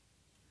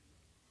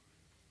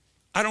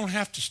 I don't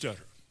have to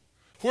stutter.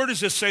 Where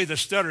does it say that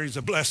stuttering is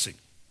a blessing?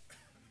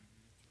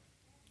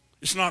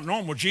 It's not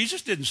normal.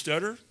 Jesus didn't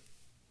stutter.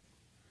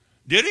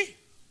 Did he?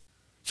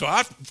 So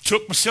I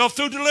took myself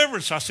through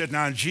deliverance. I said,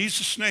 now in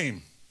Jesus'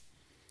 name,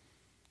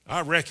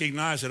 I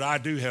recognize that I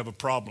do have a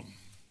problem.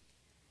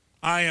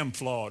 I am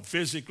flawed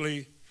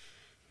physically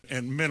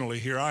and mentally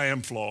here. I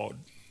am flawed.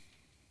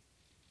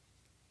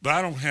 But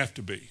I don't have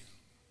to be.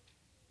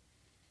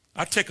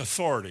 I take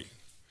authority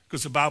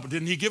because the Bible,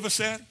 didn't he give us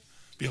that?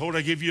 Behold,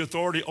 I give you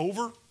authority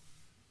over.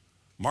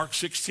 Mark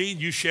 16,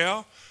 you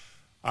shall.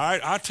 All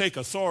right, I take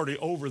authority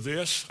over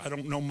this. I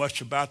don't know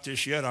much about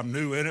this yet. I'm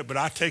new in it, but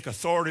I take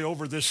authority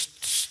over this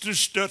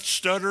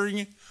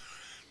stuttering,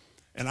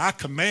 and I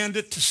command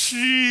it to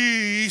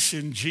cease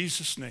in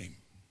Jesus' name.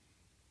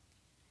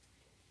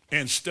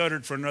 And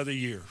stuttered for another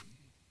year.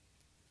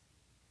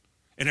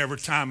 And every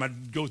time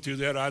I'd go through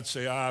that, I'd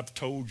say, I've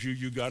told you,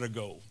 you got to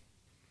go.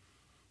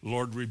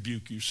 Lord,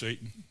 rebuke you,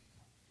 Satan.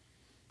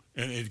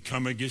 And it'd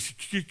come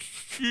against you,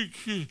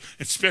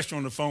 especially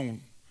on the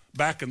phone.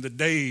 Back in the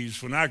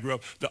days when I grew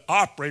up, the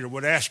operator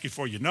would ask you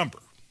for your number.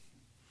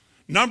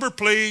 Number,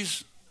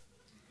 please.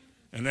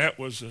 And that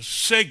was a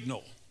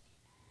signal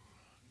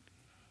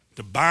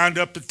to bind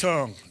up the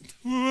tongue.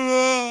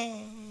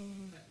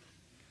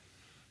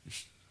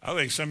 I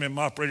think some of them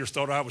operators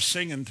thought I was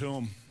singing to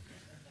them.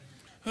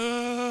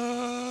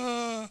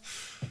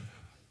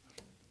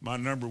 My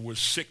number was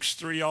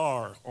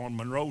 63R on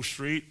Monroe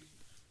Street,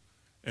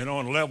 And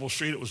on Level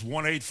Street, it was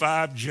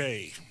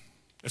 185J.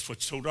 That's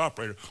what you told the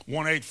operator.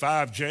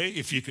 185J,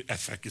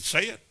 if I could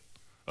say it.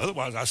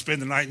 Otherwise, I'd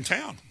spend the night in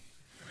town.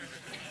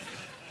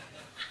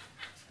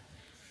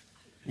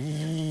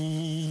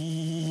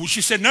 Ooh,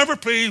 she said, number,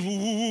 please.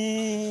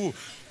 Ooh.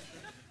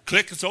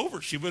 Click, it's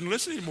over. She wouldn't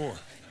listen anymore.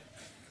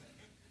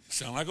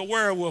 Sound like a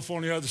werewolf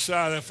on the other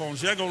side of that phone.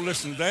 She's not going to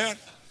listen to that.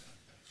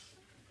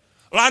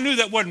 Well, I knew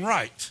that wasn't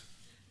right.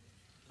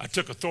 I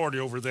took authority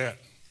over that.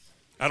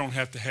 I don't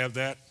have to have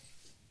that.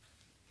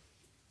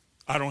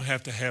 I don't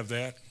have to have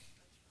that.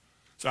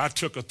 So I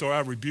took authority.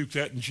 I rebuked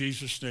that in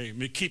Jesus' name.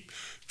 They keep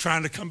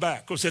trying to come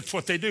back because that's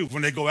what they do.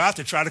 When they go out,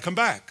 they try to come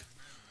back.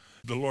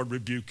 The Lord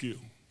rebuke you.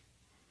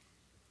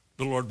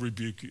 The Lord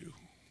rebuke you.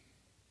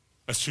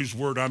 That's whose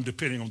word I'm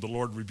depending on. The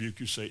Lord rebuke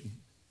you, Satan.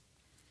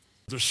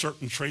 There's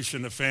certain traits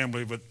in the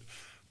family that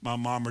my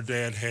mom or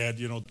dad had,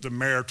 the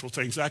marital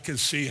things. I can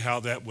see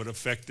how that would have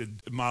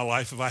affected my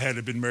life. If I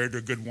had been married to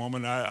a good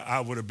woman, I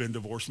would have been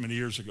divorced many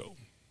years ago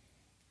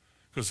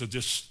because of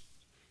just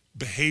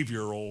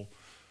behavioral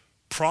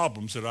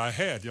problems that I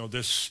had.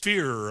 This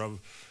fear of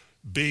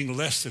being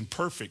less than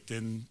perfect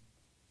and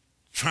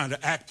trying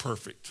to act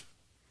perfect.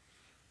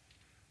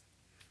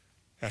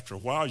 After a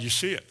while, you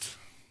see it.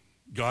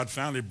 God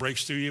finally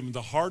breaks through even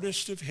the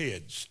hardest of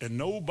heads, and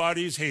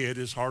nobody's head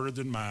is harder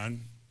than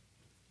mine.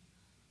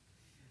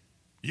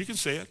 You can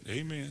say it,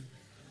 amen.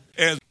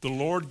 And the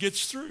Lord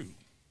gets through,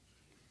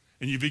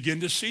 and you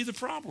begin to see the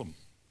problem.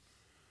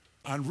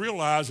 I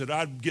realized that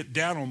I'd get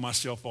down on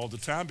myself all the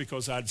time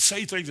because I'd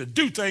say things and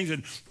do things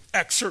and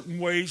act certain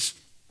ways.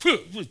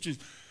 And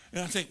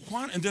I think,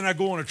 why? And then I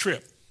go on a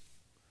trip.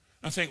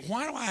 I think,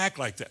 why do I act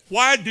like that?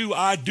 Why do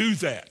I do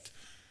that?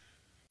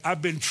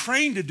 I've been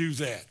trained to do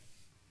that.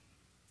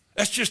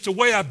 That's just the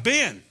way I've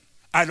been.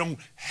 I don't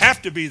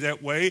have to be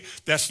that way.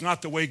 That's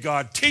not the way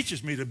God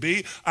teaches me to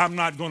be. I'm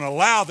not going to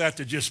allow that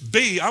to just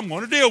be. I'm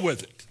going to deal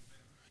with it.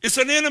 It's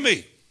an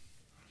enemy.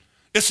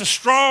 It's a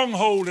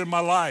stronghold in my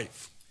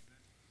life.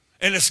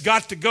 And it's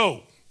got to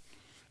go.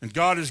 And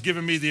God has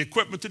given me the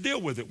equipment to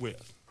deal with it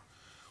with.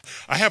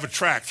 I have a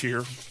tract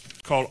here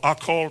called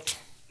Occult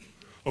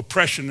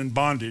Oppression and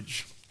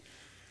Bondage.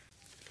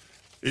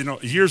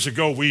 Years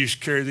ago, we used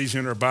to carry these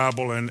in our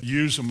Bible and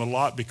use them a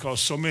lot because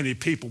so many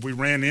people we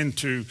ran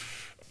into,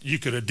 you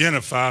could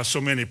identify so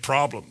many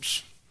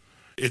problems.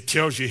 It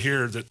tells you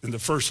here that in the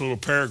first little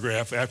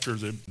paragraph after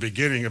the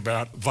beginning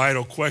about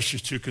vital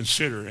questions to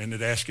consider, and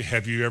it asks you,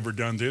 have you ever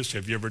done this?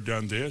 Have you ever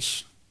done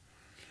this?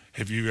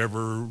 Have you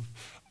ever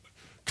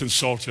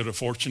consulted a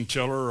fortune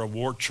teller or a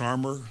wart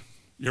charmer?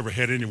 You ever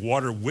had any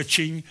water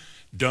witching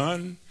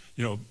done?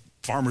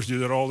 Farmers do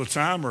that all the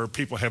time, or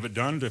people have it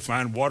done to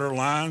find water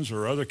lines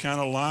or other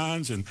kind of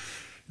lines, and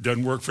it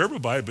doesn't work for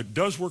everybody, but it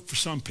does work for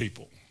some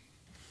people.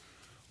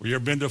 Or you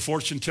ever been to a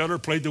fortune teller,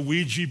 played the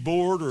Ouija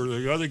board or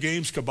the other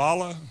games,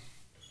 Kabbalah?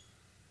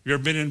 You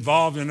ever been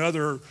involved in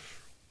other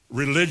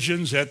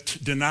religions that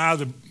deny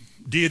the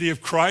deity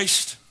of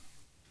Christ?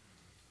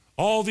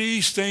 All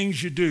these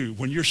things you do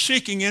when you're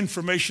seeking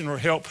information or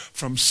help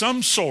from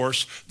some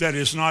source that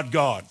is not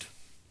God.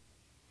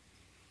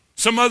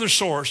 Some other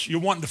source, you're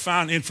wanting to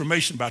find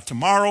information about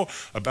tomorrow,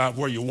 about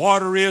where your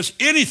water is,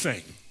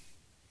 anything.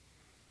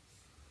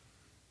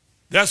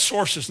 That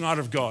source is not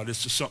of God,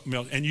 it's to something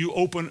else. And you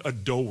open a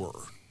door.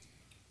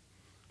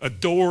 A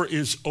door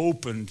is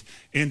opened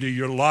into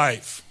your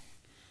life,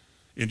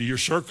 into your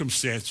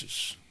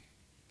circumstances.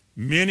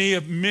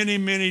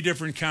 Many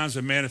different kinds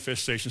of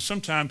manifestations.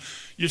 Sometimes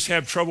you just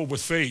have trouble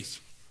with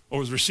faith or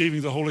with receiving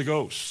the Holy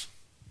Ghost.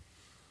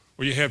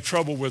 Or you have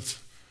trouble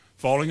with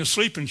falling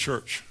asleep in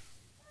church.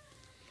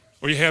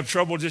 Or you have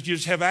trouble, you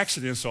just have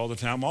accidents all the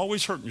time,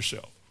 always hurting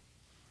yourself.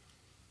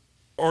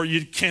 Or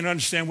you can't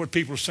understand what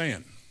people are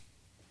saying.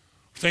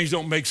 Things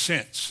don't make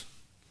sense.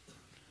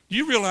 Do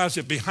you realize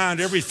that behind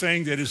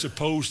everything that is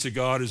opposed to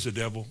God is the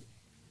devil?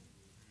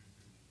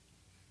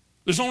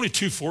 There's only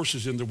two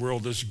forces in the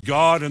world. There's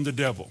God and the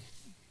devil.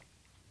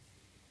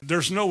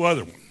 There's no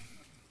other one.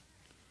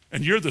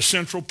 And you're the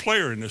central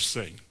player in this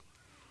thing.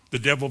 The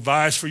devil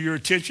vies for your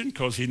attention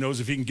because he knows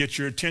if he can get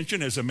your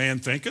attention, as a man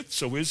thinketh,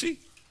 so is he.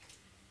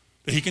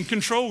 That he can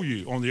control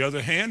you. On the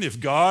other hand, if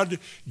God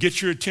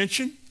gets your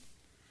attention,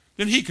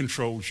 then he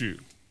controls you.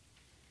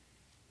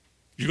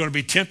 You're going to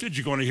be tempted.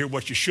 You're going to hear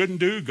what you shouldn't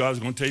do. God's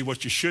going to tell you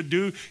what you should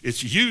do.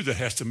 It's you that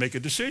has to make a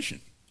decision.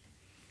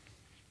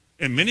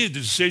 And many of the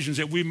decisions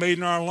that we made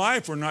in our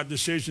life were not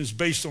decisions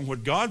based on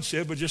what God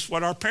said, but just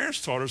what our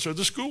parents taught us or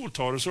the school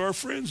taught us or our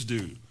friends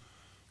do.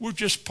 We're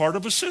just part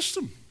of a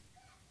system.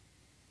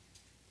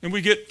 And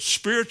we get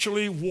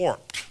spiritually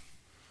warped.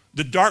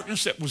 The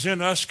darkness that was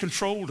in us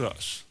controlled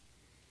us.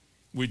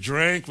 We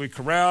drank, we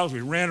caroused,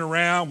 we ran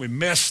around, we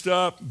messed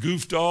up,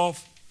 goofed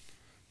off,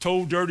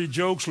 told dirty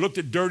jokes, looked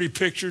at dirty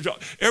pictures,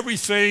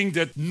 everything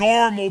that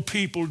normal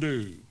people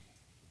do.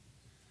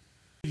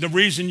 The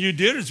reason you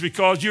did is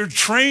because you're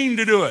trained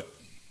to do it.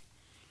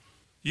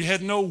 You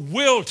had no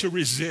will to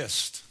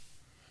resist.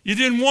 You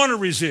didn't want to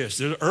resist.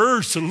 The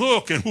urge to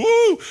look and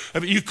woo,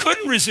 you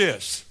couldn't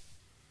resist.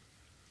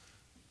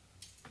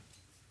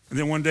 And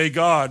then one day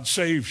God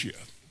saves you.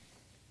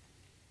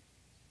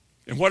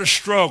 And what a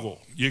struggle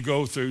you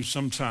go through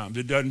sometimes.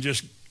 It doesn't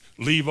just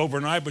leave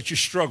overnight, but you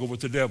struggle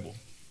with the devil.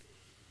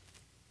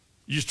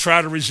 You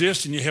try to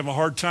resist and you have a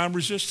hard time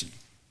resisting.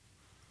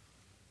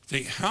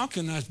 Think, how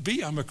can that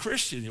be? I'm a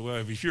Christian. Well,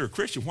 if you're a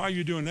Christian, why are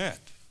you doing that?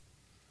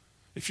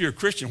 If you're a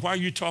Christian, why are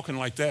you talking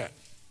like that?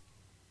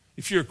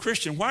 If you're a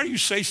Christian, why do you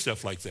say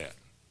stuff like that?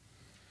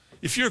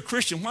 If you're a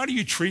Christian, why do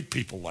you treat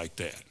people like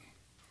that?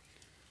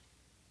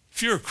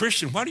 If you're a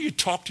Christian, why do you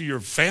talk to your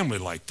family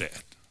like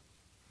that?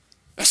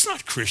 That's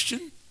not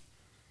Christian.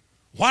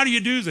 Why do you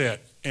do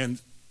that? And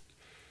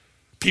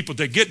people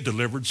that get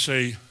delivered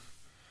say,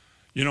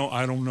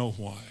 I don't know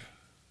why,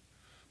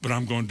 but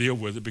I'm going to deal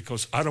with it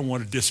because I don't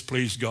want to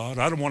displease God.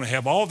 I don't want to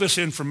have all this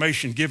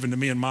information given to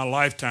me in my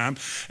lifetime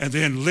and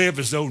then live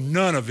as though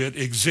none of it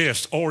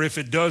exists. Or if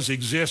it does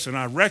exist and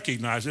I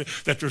recognize it,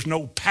 that there's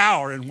no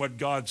power in what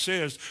God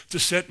says to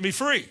set me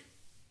free.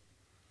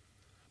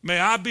 May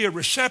I be a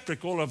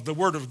receptacle of the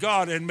Word of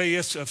God, and may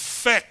its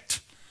effect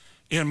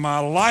in my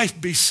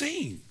life be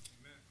seen.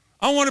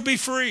 I want to be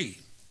free.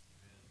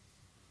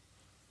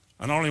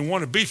 I not only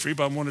want to be free,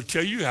 but I want to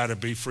tell you how to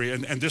be free.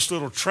 And this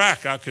little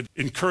tract, I could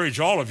encourage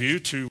all of you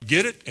to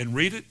get it and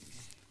read it.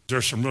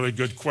 There's some really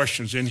good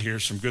questions in here,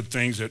 some good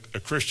things that a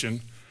Christian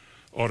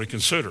ought to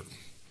consider.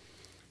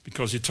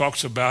 Because he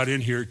talks about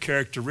in here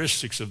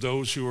characteristics of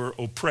those who are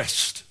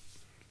oppressed.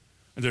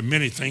 And there are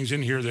many things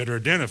in here that are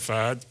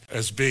identified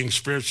as being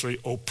spiritually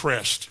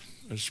oppressed,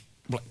 as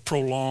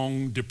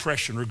prolonged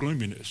depression or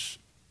gloominess.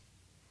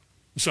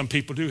 Some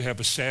people do have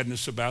a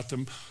sadness about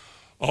them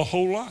a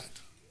whole lot.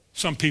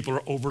 Some people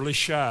are overly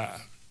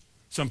shy.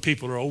 Some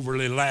people are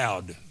overly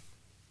loud.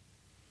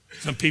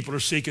 Some people are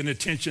seeking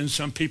attention.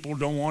 Some people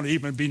don't want to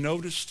even be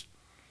noticed.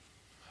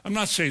 I'm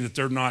not saying that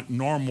they're not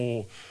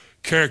normal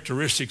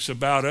characteristics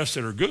about us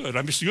that are good.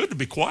 I mean, it's good to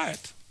be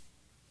quiet.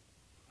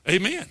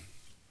 Amen.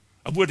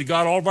 I would to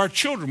God all of our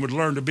children would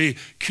learn to be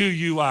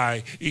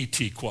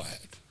Q-U-I-E-T,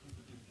 quiet.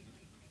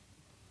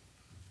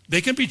 They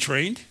can be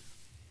trained.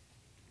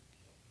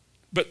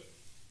 But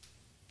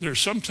there are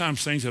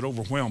sometimes things that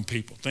overwhelm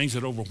people, things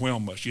that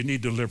overwhelm us. You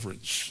need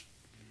deliverance.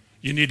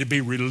 You need to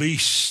be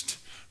released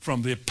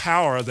from the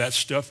power of that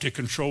stuff to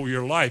control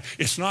your life.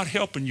 It's not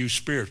helping you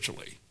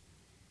spiritually.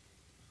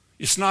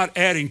 It's not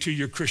adding to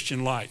your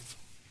Christian life.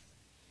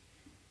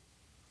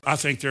 I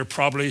think there are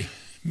probably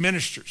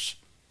ministers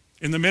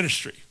in the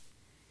ministry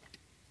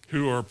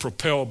who are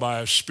propelled by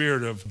a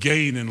spirit of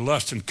gain and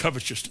lust and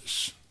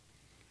covetousness,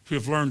 who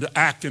have learned to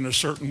act in a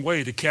certain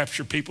way to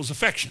capture people's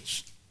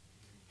affections.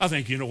 I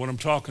think you know what I'm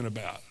talking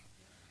about.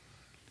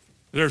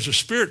 There's a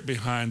spirit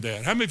behind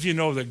that. How many of you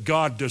know that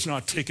God does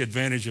not take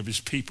advantage of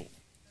his people?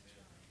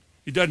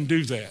 He doesn't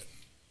do that.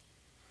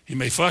 He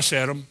may fuss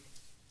at them.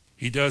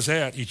 He does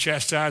that. He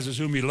chastises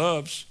whom he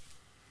loves.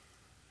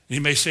 He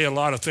may say a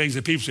lot of things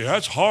that people say,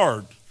 that's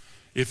hard.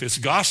 If it's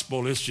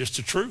gospel, it's just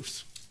the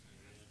truth.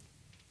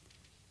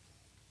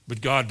 But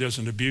God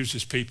doesn't abuse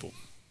his people.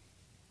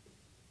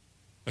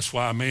 That's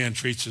why a man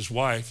treats his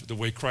wife the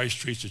way Christ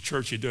treats the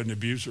church. He doesn't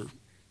abuse her.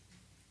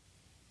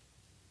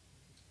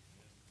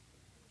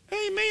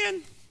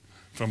 Amen.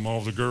 From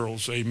all the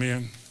girls,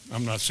 amen.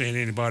 I'm not saying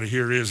anybody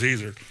here is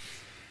either.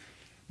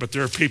 But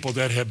there are people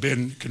that have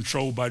been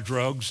controlled by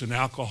drugs and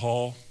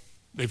alcohol.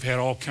 They've had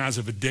all kinds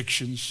of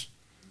addictions,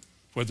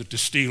 whether to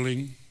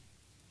stealing,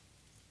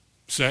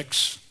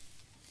 sex,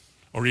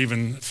 or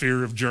even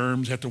fear of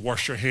germs, have to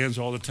wash your hands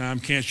all the time,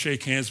 can't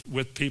shake hands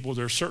with people.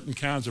 There are certain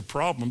kinds of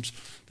problems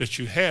that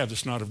you have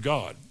that's not of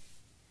God.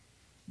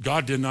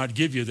 God did not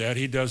give you that.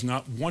 He does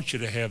not want you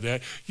to have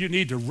that. You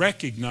need to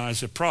recognize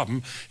the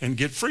problem and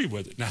get free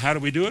with it. Now, how do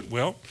we do it?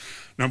 Well,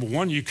 number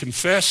one, you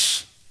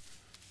confess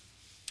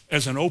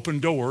as an open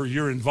door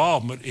your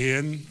involvement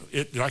in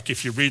it. Like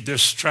if you read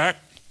this tract,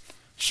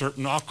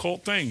 certain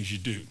occult things you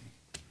do.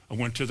 I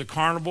went to the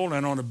carnival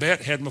and on a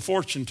bet had my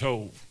fortune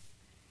told.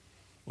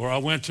 Or I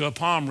went to a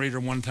palm reader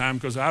one time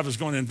because I was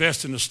going to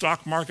invest in the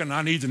stock market and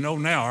I need to know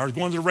now. I was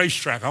going to the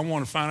racetrack. I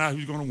want to find out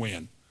who's going to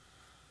win.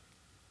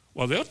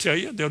 Well, they'll tell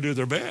you. They'll do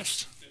their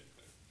best.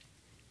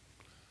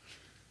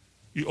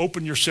 You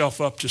open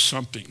yourself up to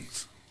something.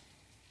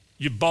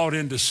 You bought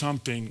into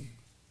something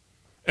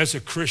as a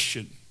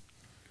Christian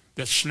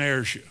that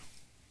snares you.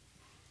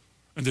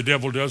 And the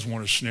devil does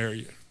want to snare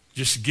you.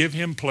 Just give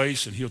him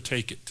place and he'll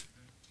take it.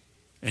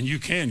 And you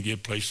can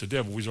give place to the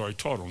devil. We've already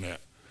taught on that.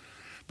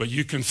 But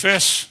you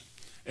confess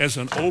as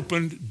an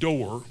opened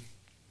door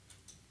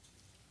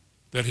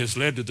that has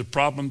led to the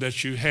problem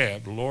that you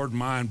have. Lord,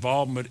 my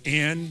involvement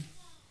in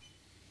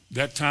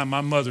that time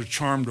my mother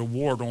charmed a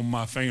wart on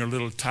my finger, a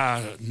little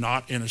tie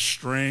knot in a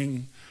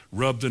string,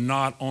 rubbed the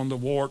knot on the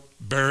wart,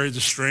 buried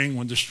the string.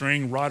 When the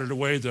string rotted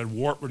away, the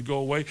wart would go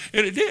away,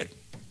 and it did.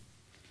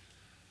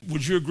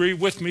 Would you agree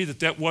with me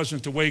that that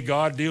wasn't the way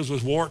God deals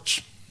with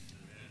warts?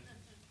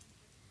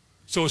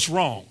 So it's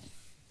wrong.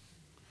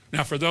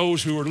 Now, for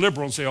those who are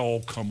liberal and say,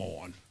 oh, come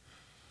on.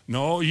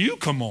 No, you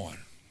come on.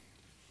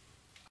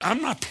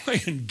 I'm not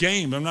playing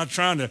game. I'm not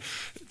trying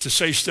to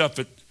say stuff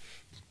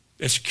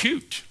that's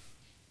cute.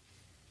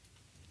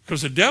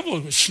 Because the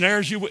devil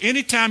snares you.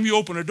 Anytime you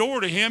open a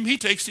door to him, he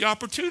takes the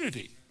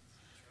opportunity.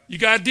 You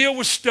got to deal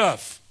with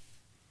stuff.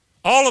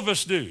 All of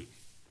us do.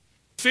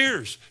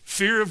 Fears.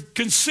 Fear of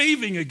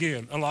conceiving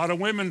again. A lot of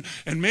women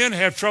and men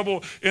have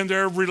trouble in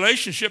their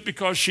relationship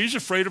because she's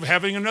afraid of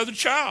having another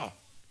child.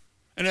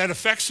 And that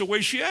affects the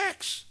way she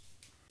acts.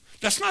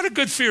 That's not a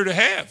good fear to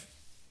have.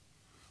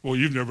 Well,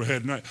 you've never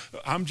had none.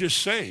 I'm just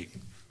saying,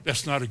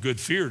 that's not a good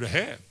fear to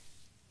have.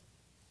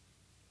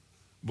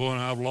 Boy,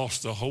 and I've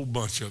lost a whole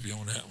bunch of you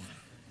on that one.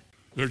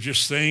 They're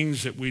just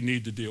things that we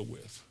need to deal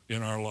with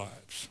in our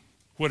lives.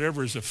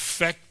 Whatever is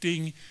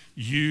affecting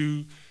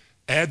you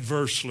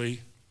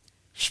adversely,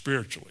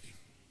 spiritually.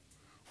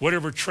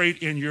 Whatever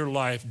trait in your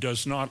life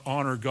does not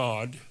honor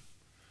God,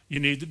 you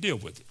need to deal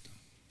with it.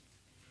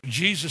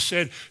 Jesus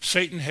said,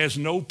 Satan has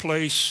no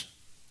place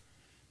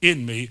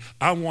in me.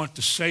 I want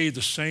to say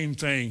the same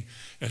thing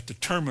at the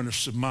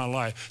terminus of my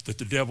life, that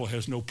the devil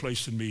has no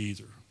place in me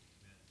either.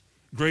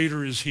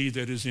 Greater is he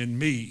that is in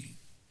me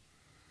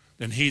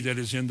than he that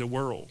is in the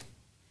world.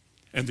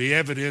 And the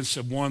evidence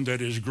of one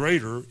that is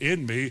greater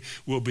in me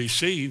will be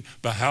seen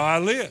by how I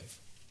live.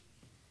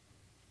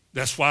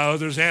 That's why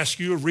others ask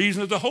you a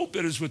reason of the hope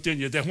that is within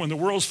you, that when the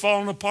world's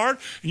falling apart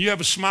and you have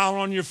a smile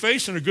on your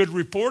face and a good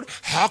report,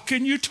 how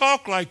can you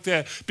talk like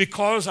that?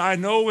 Because I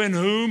know in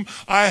whom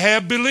I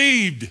have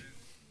believed.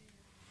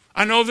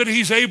 I know that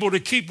he's able to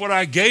keep what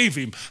I gave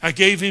him. I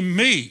gave him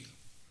me.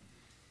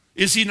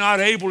 Is he not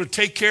able to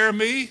take care of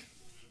me?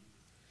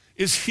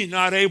 Is he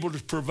not able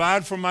to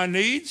provide for my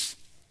needs?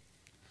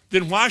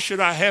 Then why should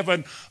I have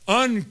an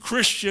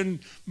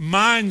unchristian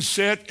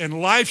mindset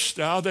and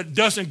lifestyle that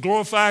doesn't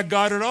glorify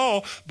God at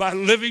all by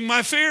living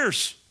my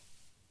fears?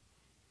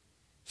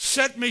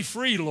 Set me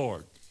free,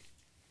 Lord.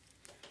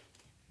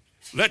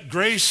 Let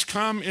grace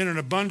come in an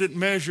abundant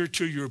measure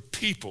to your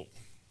people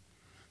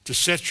to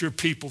set your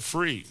people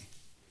free.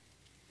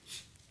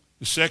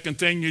 The second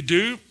thing you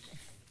do,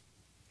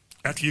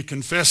 after you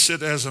confess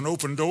it as an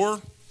open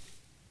door,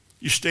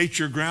 you state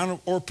your ground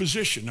or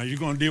position. Now, you're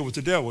going to deal with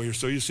the devil here.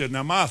 So you said,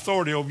 now, my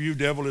authority over you,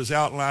 devil, is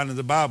outlined in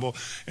the Bible,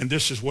 and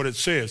this is what it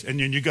says.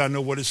 And then you got to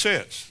know what it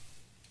says.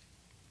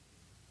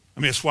 I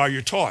mean, it's why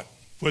you're taught.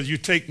 Whether you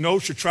take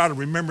notes or try to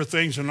remember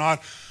things or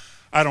not,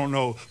 I don't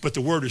know. But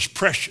the word is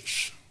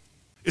precious.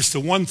 It's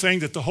the one thing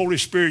that the Holy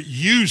Spirit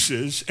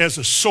uses as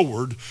a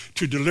sword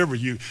to deliver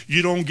you.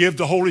 You don't give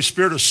the Holy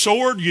Spirit a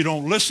sword, you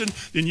don't listen,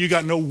 then you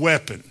got no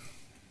weapon.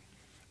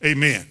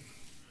 Amen.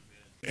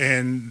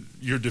 And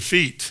your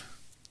defeat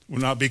will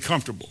not be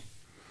comfortable.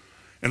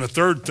 And the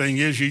third thing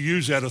is you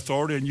use that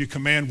authority and you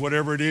command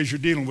whatever it is you're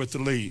dealing with to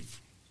leave.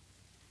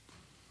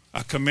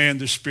 I command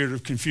this spirit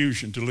of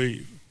confusion to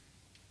leave.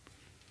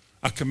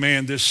 I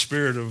command this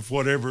spirit of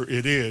whatever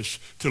it is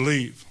to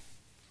leave.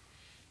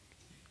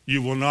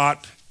 You will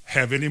not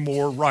have any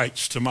more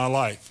rights to my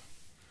life.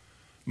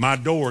 My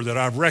door that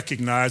I've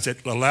recognized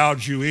that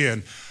allowed you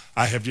in,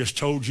 I have just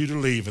told you to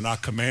leave, and I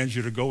command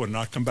you to go and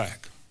not come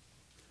back.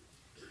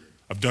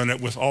 I've done it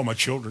with all my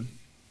children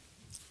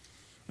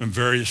in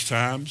various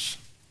times.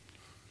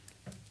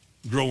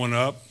 Growing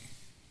up,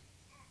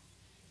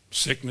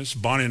 sickness.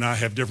 Bonnie and I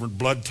have different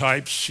blood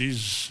types.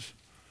 She's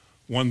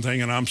one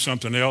thing and I'm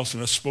something else,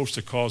 and it's supposed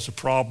to cause a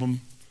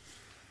problem.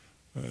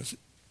 It's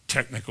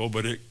technical,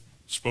 but it's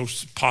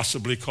supposed to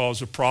possibly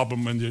cause a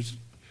problem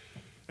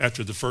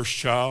after the first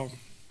child.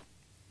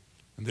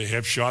 And they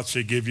have shots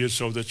they give you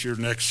so that your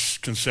next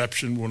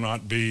conception will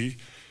not be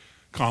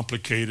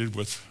complicated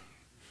with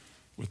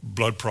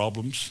blood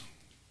problems.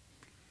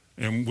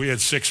 And we had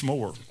 6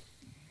 more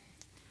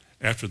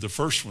after the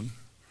first one.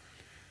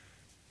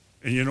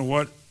 And you know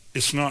what?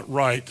 It's not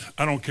right.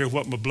 I don't care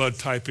what my blood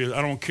type is.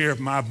 I don't care if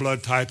my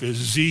blood type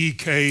is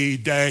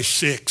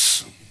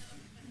ZK-6,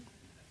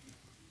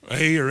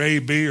 A or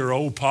AB or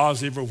O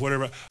positive or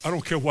whatever. I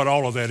don't care what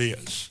all of that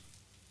is.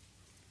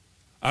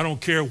 I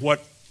don't care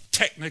what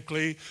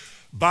technically,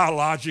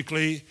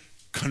 biologically,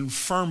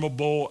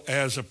 confirmable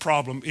as a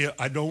problem.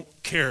 I don't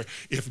care.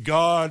 If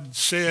God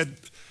said,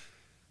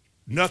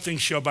 nothing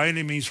shall by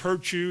any means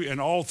hurt you,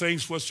 and all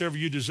things whatsoever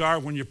you desire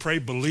when you pray,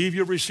 believe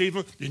you'll receive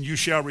it, then you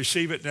shall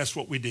receive it. And that's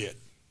what we did.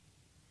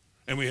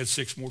 And we had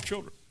 6 more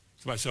children.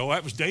 Somebody said, oh,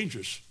 that was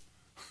dangerous.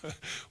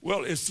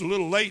 Well, it's a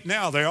little late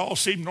now. They all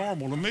seem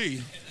normal to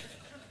me.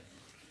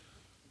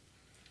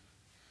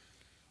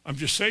 I'm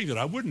just saying that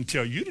I wouldn't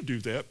tell you to do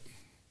that.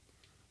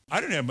 I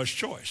didn't have much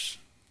choice.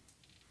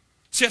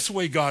 See, that's the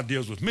way God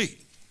deals with me.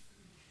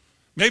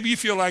 Maybe you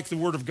feel like the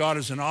Word of God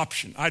is an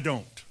option. I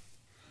don't.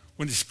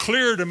 When it's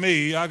clear to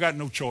me, I got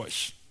no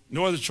choice.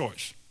 No other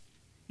choice.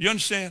 You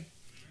understand?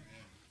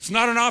 It's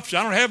not an option.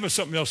 I don't have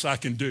something else I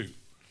can do.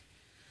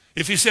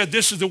 If he said,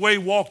 this is the way,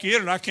 walk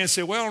in, and I can't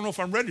say, well, I don't know if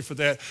I'm ready for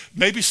that.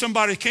 Maybe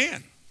somebody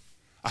can.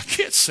 I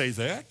can't say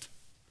that.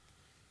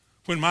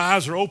 When my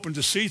eyes are open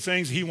to see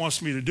things he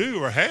wants me to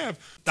do or have,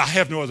 I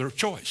have no other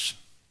choice.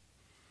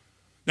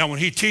 Now, when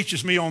he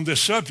teaches me on this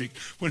subject,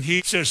 when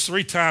he says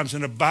 3 times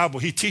in the Bible,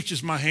 he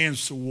teaches my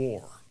hands to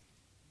war.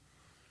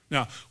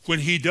 Now, when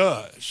he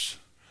does,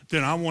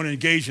 then I want to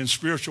engage in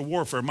spiritual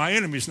warfare. My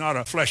enemy is not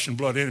a flesh and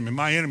blood enemy.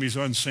 My enemy is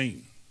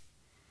unseen.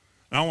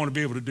 And I want to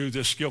be able to do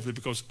this skillfully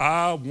because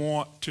I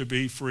want to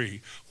be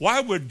free.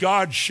 Why would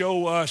God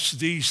show us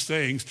these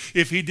things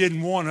if he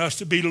didn't want us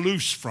to be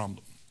loose from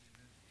them?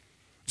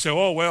 Say,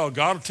 oh, well,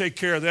 God will take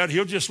care of that.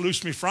 He'll just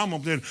loose me from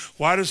them. Then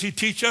why does he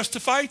teach us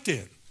to fight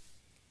then?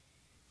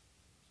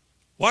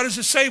 Why does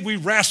it say we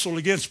wrestle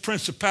against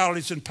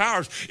principalities and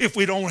powers if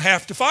we don't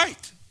have to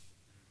fight?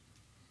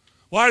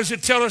 Why does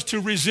it tell us to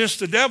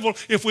resist the devil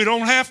if we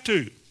don't have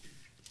to?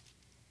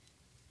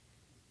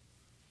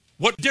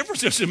 What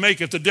difference does it make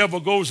if the devil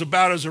goes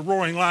about as a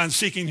roaring lion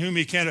seeking whom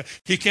he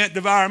can't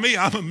devour me?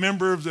 I'm a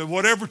member of the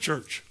whatever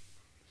church.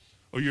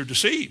 Or you're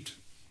deceived.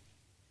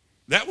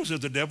 That was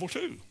of the devil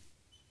too.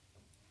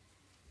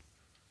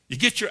 You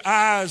get your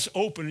eyes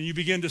open and you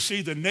begin to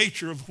see the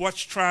nature of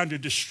what's trying to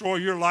destroy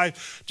your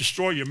life,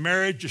 destroy your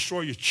marriage, destroy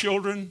your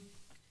children,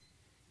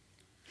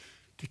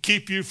 to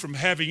keep you from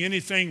having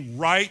anything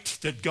right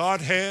that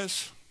God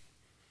has,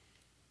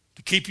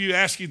 to keep you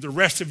asking the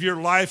rest of your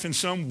life in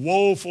some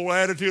woeful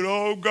attitude,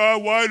 oh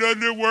God, why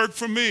doesn't it work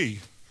for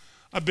me?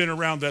 I've been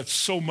around that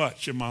so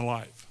much in my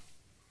life.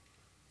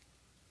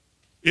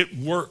 It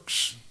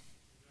works.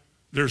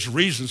 There's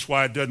reasons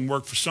why it doesn't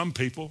work for some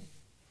people.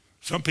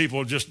 Some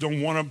people just don't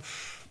want to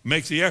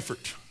make the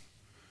effort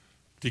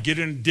to get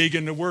in and dig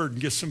in the word and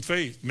get some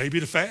faith, maybe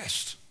to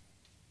fast.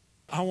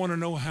 I want to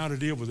know how to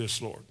deal with this,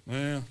 Lord.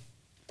 Well,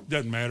 it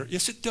doesn't matter.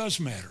 Yes, it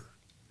does matter.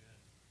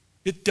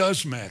 It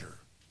does matter.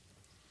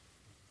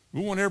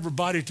 We want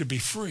everybody to be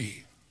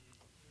free,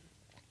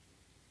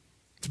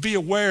 to be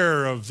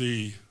aware of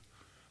the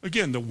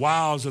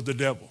wiles of the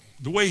devil,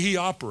 the way he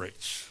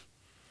operates,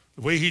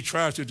 the way he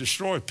tries to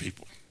destroy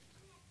people.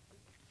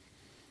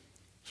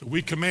 So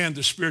we command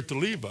the Spirit to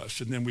leave us,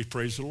 and then we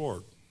praise the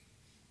Lord.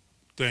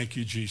 Thank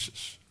you,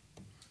 Jesus.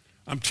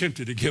 I'm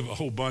tempted to give a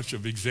whole bunch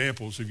of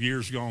examples of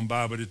years gone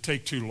by, but it'd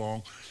take too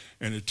long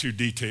and it's too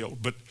detailed.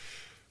 But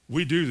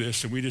we do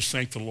this, and we just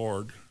thank the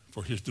Lord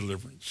for his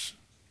deliverance.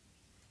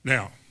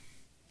 Now,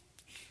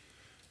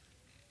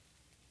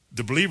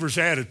 the believer's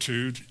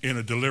attitude in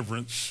a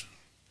deliverance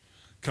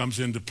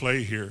comes into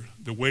play here,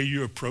 the way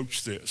you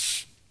approach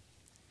this.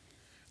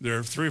 There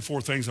are 3 or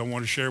 4 things I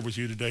want to share with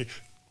you today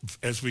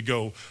as we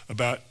go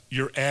about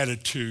your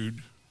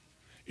attitude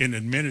in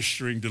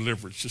administering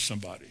deliverance to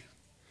somebody.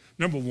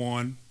 Number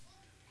 1,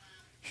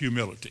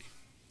 humility.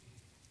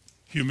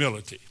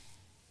 Humility.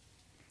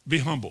 Be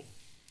humble.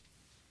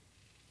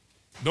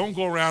 Don't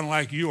go around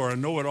like you are a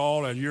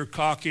know-it-all and you're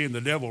cocky and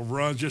the devil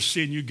runs just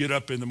seeing you get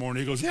up in the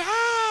morning. He goes,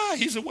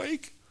 he's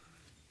awake.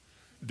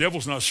 The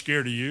devil's not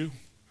scared of you.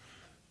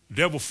 The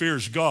devil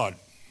fears God.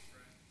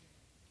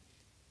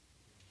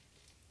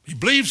 He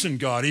believes in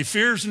God. He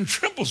fears and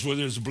trembles with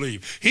his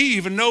belief. He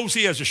even knows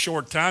he has a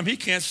short time. He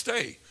can't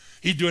stay.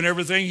 He's doing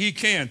everything he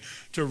can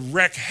to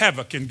wreak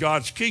havoc in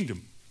God's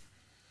kingdom.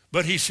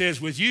 But he says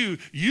with you,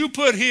 you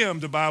put him,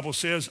 the Bible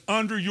says,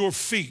 under your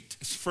feet.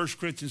 It's 1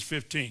 Corinthians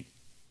 15.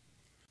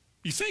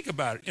 You think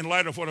about it in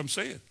light of what I'm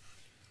saying.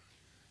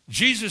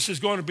 Jesus is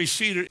going to be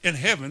seated in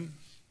heaven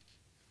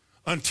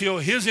until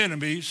his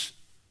enemies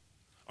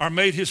are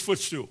made his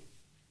footstool.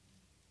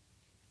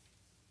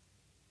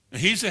 And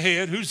he's the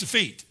head. Who's the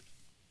feet?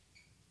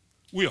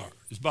 We are,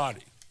 his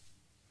body.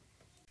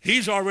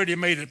 He's already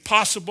made it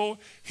possible.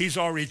 He's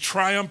already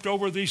triumphed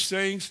over these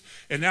things.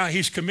 And now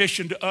he's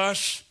commissioned to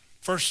us.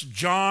 1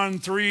 John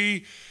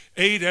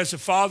 3:8, as the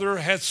Father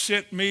hath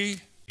sent me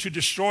to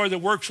destroy the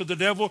works of the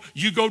devil,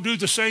 you go do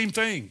the same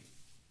thing.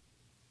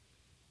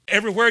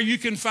 Everywhere you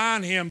can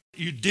find him,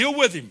 you deal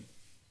with him.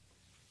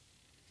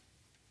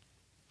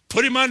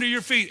 Put him under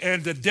your feet.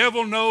 And the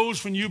devil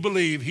knows when you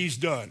believe he's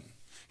done.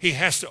 He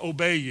has to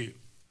obey you.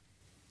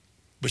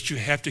 But you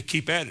have to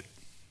keep at it.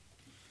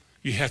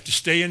 You have to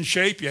stay in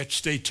shape. You have to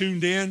stay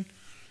tuned in.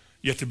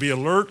 You have to be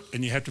alert,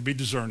 and you have to be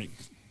discerning.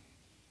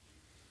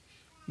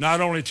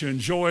 Not only to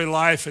enjoy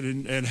life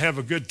and have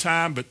a good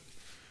time, but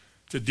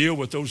to deal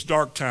with those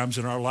dark times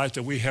in our life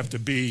that we have to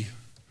be,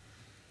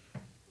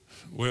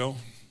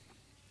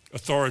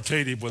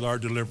 authoritative with our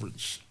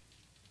deliverance.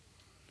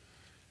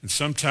 And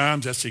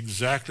sometimes that's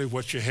exactly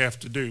what you have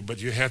to do,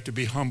 but you have to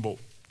be humble.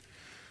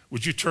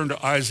 Would you turn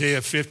to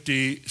Isaiah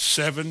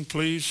 57,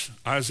 please?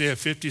 Isaiah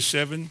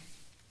 57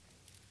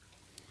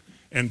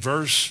 and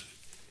verse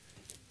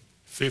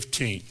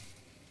 15.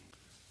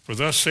 For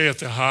thus saith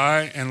the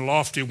high and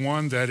lofty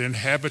one that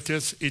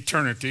inhabiteth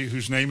eternity,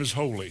 whose name is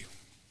holy.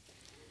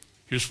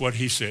 Here's what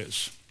he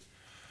says.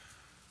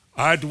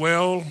 I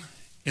dwell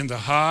in the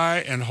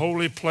high and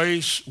holy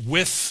place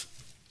with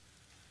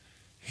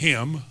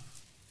him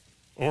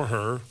or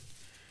her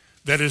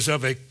that is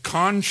of a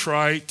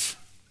contrite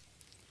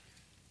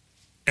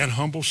and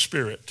humble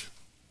spirit.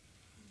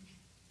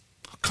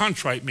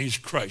 Contrite means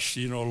crushed,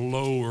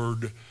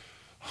 lowered,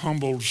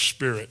 humbled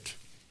spirit.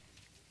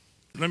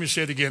 Let me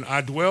say it again.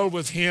 I dwell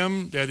with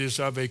him that is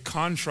of a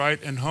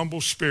contrite and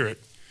humble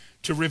spirit,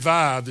 to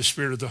revive the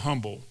spirit of the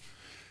humble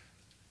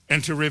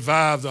and to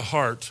revive the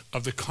heart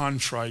of the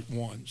contrite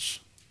ones.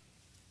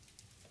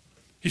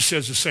 He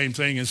says the same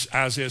thing as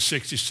Isaiah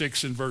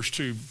 66 and verse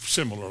 2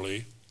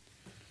 similarly.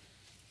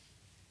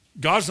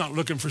 God's not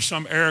looking for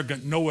some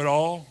arrogant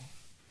know-it-all,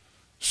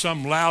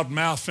 some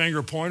loud-mouth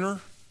finger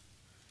pointer.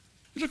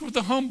 He's looking for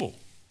the humble,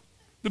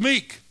 the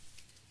meek.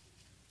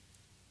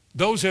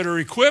 Those that are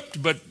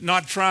equipped but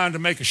not trying to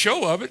make a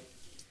show of it.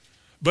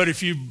 But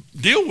if you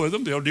deal with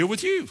them, they'll deal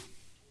with you.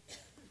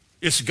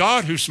 It's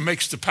God who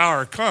makes the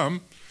power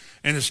come,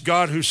 and it's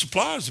God who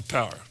supplies the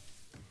power.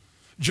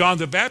 John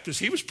the Baptist,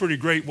 he was pretty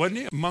great,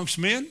 wasn't he, amongst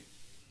men?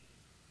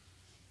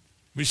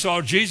 We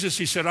saw Jesus,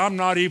 he said, I'm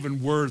not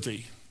even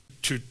worthy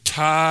to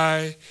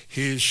tie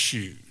his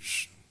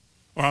shoes,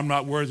 or I'm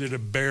not worthy to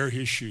bear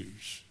his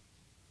shoes.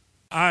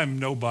 I'm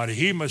nobody.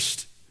 He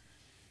must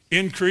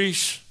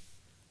increase,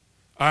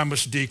 I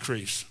must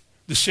decrease.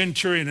 The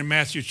centurion in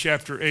Matthew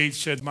chapter 8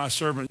 said, my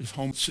servant is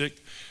homesick.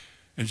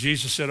 And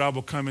Jesus said, I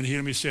will come and heal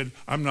him. He said,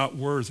 I'm not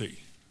worthy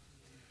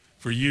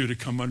for you to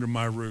come under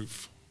my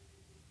roof.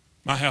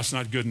 My house is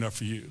not good enough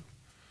for you.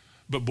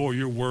 But boy,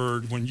 your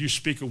word, when you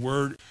speak a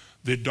word,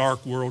 the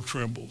dark world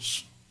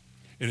trembles.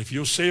 And if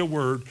you'll say a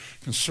word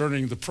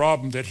concerning the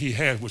problem that he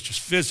had, which is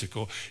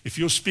physical, if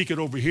you'll speak it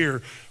over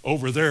here,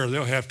 over there,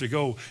 they'll have to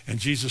go. And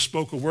Jesus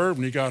spoke a word.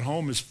 When he got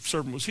home, his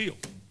servant was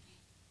healed.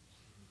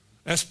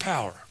 That's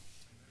power.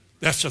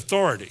 That's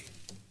authority.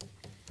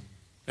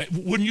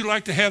 Wouldn't you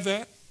like to have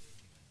that?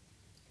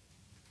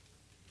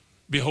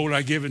 Behold,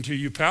 I give unto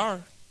you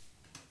power.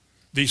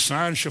 These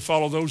signs shall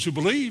follow those who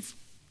believe.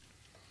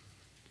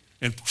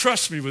 And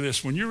trust me with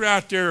this, when you're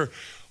out there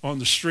on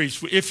the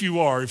streets, if you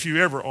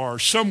ever are,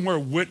 somewhere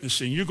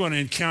witnessing, you're going to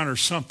encounter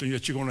something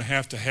that you're going to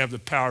have the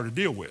power to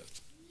deal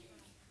with.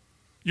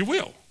 You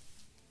will.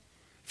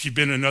 If you've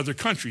been in another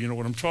country, you know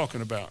what I'm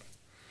talking about.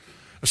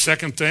 A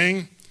second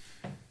thing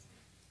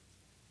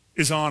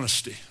is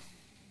honesty.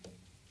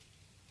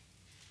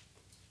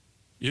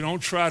 You don't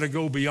try to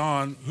go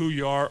beyond who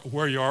you are,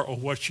 where you are, or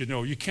what you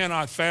know. You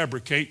cannot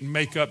fabricate and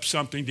make up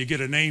something to get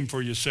a name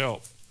for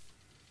yourself.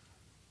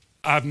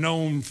 I've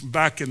known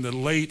back in the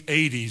late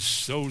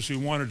 80s, those who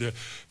wanted to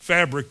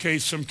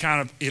fabricate some kind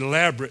of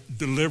elaborate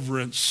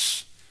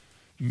deliverance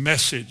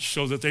message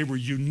so that they were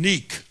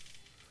unique.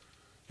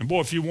 And boy,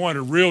 if you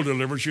wanted real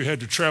deliverance, you had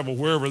to travel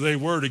wherever they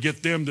were to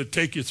get them to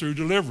take you through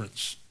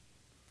deliverance.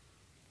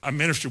 I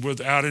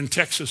ministered out in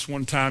Texas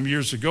one time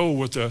years ago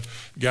with a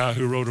guy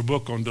who wrote a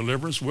book on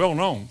deliverance, well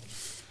known.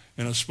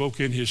 And I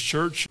spoke in his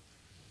church.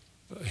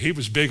 He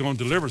was big on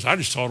deliverance. I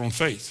just taught on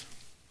faith.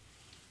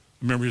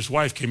 I remember his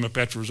wife came up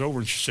after it was over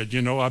and she said,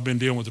 I've been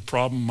dealing with the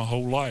problem my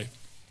whole life.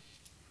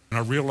 And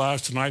I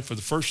realized tonight for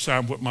the first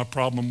time what my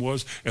problem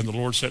was, and the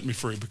Lord set me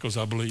free because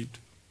I believed.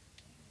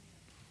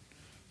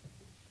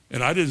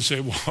 And I didn't say,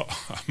 well,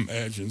 I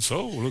imagine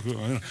so. Look,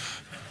 I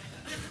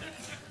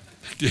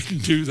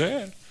didn't do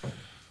that.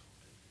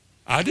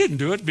 I didn't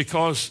do it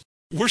because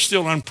we're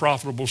still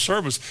unprofitable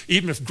servants,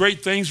 even if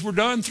great things were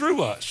done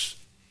through us.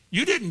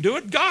 You didn't do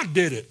it. God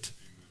did it.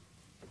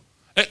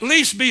 At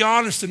least be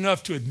honest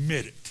enough to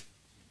admit it,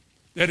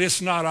 that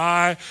it's not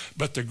I,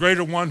 but the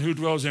greater one who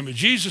dwells in me.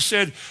 Jesus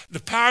said,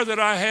 the power that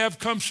I have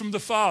comes from the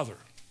Father.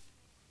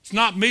 It's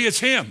not me, it's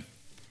him.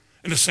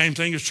 And the same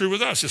thing is true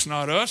with us. It's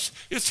not us,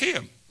 it's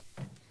him.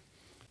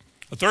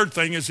 A third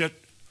thing is that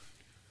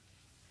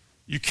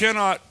you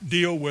cannot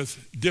deal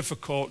with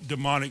difficult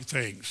demonic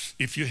things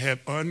if you have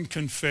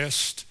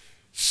unconfessed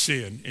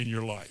sin in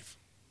your life.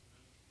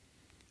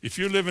 If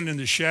you're living in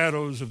the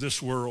shadows of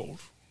this world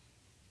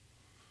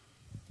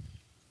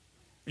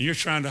and you're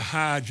trying to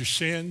hide your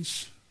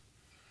sins,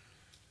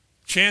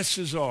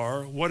 chances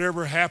are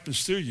whatever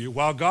happens to you,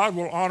 while God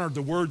will honor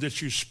the word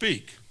that you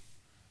speak,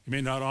 he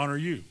may not honor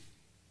you.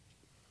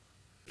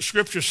 The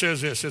scripture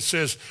says this. It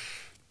says,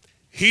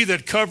 he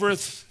that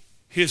covereth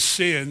his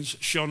sins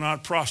shall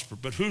not prosper,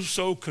 but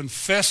whoso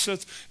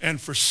confesseth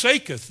and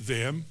forsaketh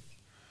them,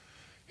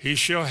 he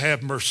shall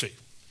have mercy.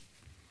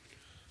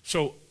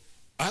 So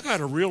I got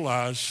to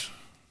realize,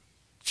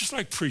 just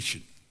like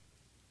preaching,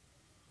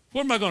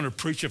 what am I going to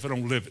preach if I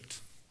don't live it?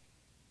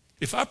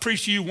 If I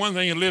preach to you one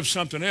thing and live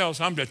something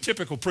else, I'm the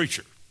typical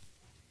preacher.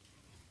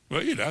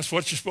 Well, that's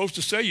what you're supposed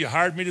to say. You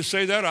hired me to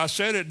say that. I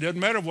said it. Doesn't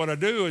matter what I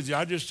do.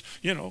 I just,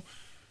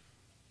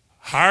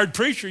 hired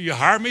preacher. You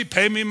hire me,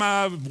 pay me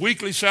my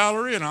weekly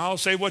salary, and I'll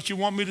say what you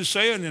want me to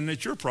say, and then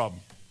it's your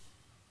problem.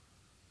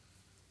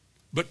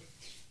 But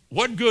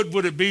what good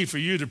would it be for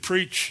you to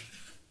preach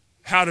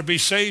how to be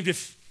saved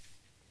if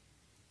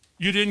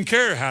you didn't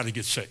care how to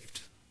get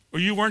saved,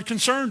 or you weren't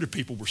concerned if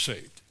people were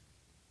saved?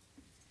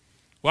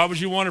 Why would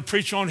you want to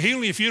preach on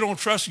healing if you don't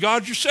trust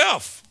God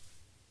yourself?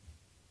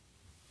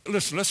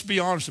 Listen, let's be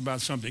honest about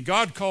something.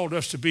 God called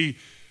us to be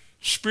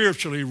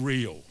spiritually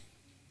real.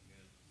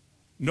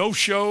 No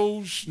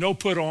shows, no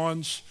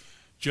put-ons,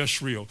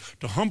 just real.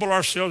 To humble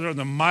ourselves under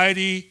the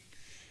mighty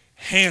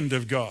hand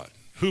of God,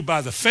 who by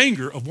the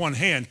finger of one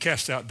hand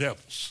cast out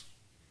devils.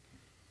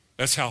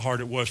 That's how hard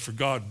it was for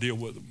God to deal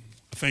with them,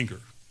 a finger.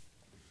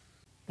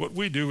 What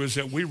we do is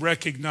that we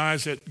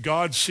recognize that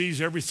God sees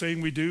everything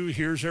we do,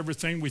 hears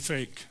everything we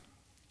think.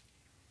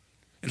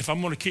 And if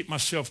I'm going to keep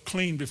myself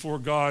clean before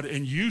God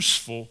and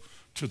useful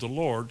to the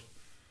Lord,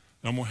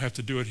 I'm going to have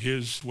to do it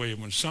his way.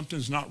 When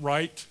something's not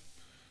right,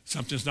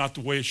 something's not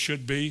the way it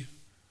should be,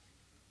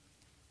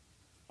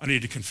 I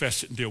need to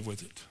confess it and deal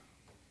with it.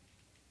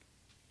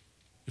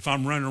 If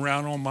I'm running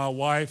around on my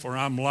wife, or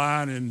I'm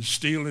lying and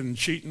stealing and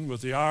cheating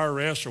with the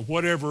IRS or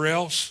whatever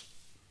else,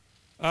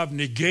 I've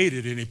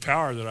negated any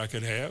power that I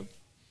could have.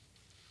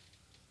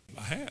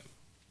 I have.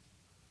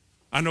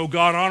 I know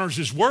God honors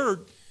his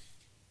word.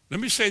 Let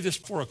me say this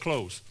before I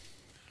close.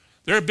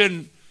 There have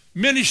been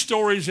many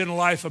stories in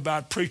life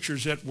about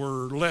preachers that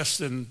were less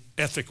than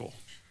ethical,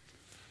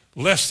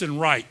 less than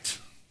right,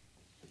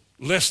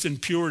 less than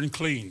pure and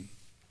clean.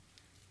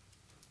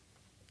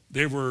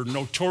 They were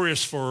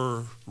notorious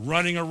for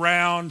running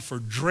around, for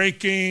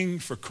drinking,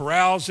 for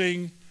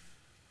carousing,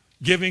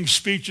 giving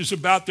speeches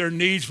about their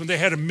needs when they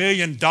had $1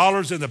 million in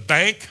the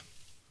bank.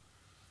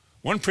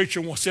 One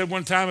preacher said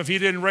one time if he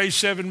didn't raise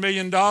 $7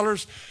 million,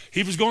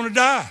 he was going to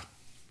die.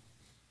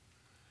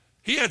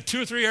 He had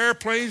 2 or 3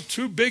 airplanes,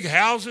 2 big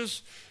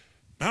houses.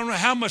 I don't know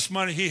how much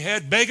money he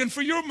had, begging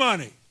for your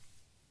money.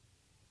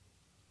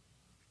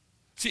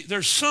 See,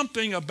 there's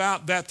something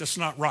about that that's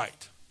not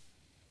right.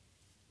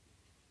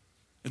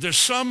 There's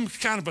some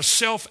kind of a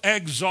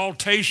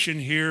self-exaltation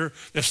here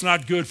that's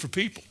not good for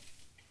people.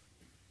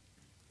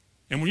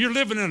 And when you're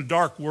living in a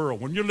dark world,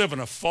 when you're living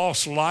a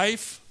false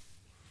life,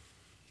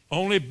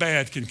 only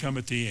bad can come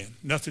at the end.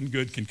 Nothing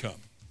good can come.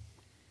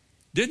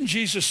 Didn't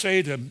Jesus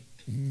say to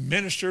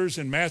ministers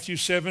in Matthew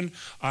 7,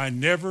 I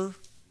never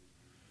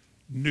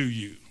knew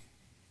you,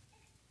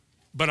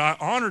 but I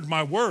honored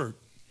my word.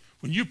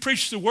 When you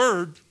preached the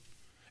word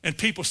and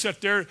people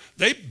sat there,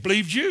 they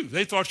believed you.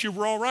 They thought you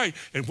were all right.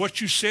 And what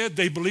you said,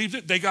 they believed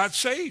it. They got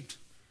saved.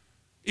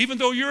 Even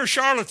though you're a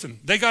charlatan,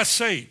 they got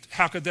saved.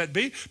 How could that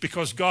be?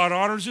 Because God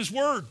honors his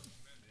word.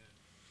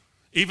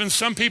 Even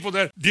some people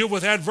that deal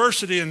with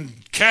adversity and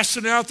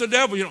casting out the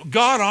devil,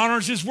 God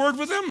honors his word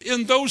with them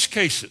in those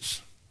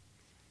cases.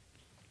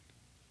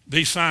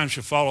 These signs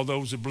shall follow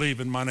those that believe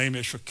in my name.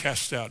 They shall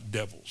cast out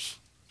devils.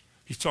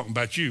 He's talking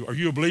about you. Are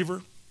you a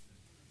believer?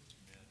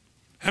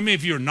 How many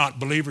of you are not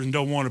believers and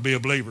don't want to be a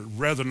believer?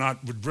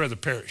 Would rather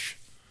perish?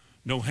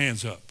 No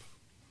hands up.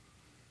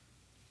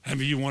 How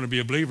many of you want to be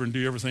a believer and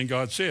do everything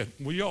God said?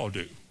 Well, you all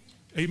do.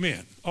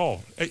 Amen.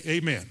 All.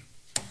 Amen.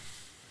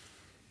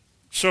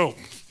 So,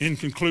 in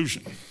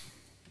conclusion,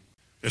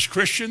 as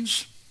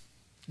Christians,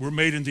 we're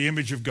made in the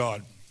image of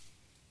God.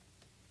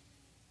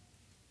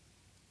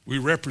 We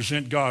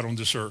represent God on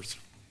this earth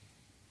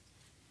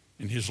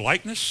in his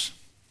likeness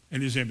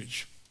and his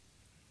image.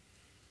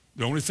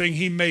 The only thing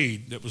he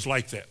made that was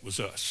like that was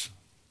us.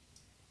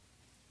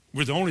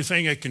 We're the only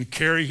thing that can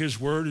carry his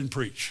word and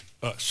preach,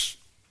 us.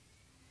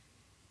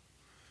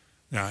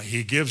 Now,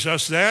 he gives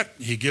us that.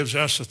 He gives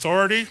us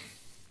authority.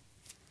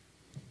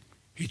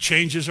 He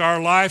changes our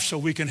life so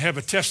we can have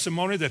a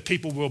testimony that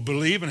people will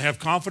believe and have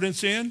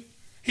confidence in.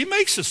 He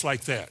makes us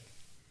like that.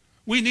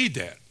 We need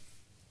that.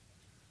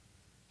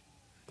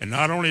 And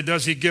not only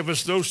does he give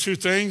us those 2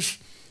 things,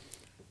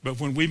 but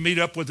when we meet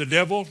up with the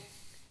devil,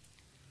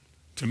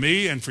 to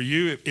me and for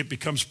you, it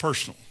becomes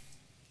personal.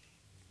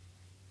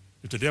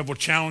 If the devil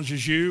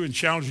challenges you and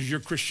challenges your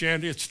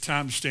Christianity, it's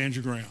time to stand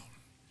your ground.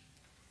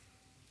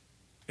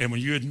 And when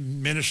you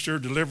administer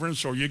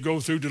deliverance or you go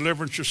through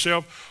deliverance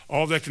yourself,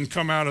 all that can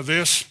come out of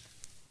this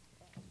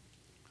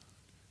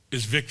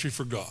is victory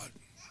for God.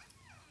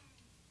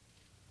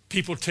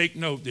 People take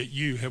note that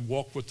you have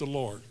walked with the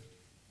Lord.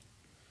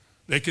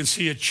 They can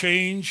see a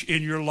change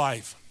in your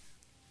life.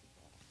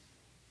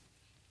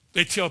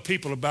 They tell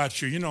people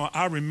about you.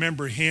 I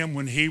remember him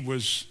when he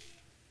was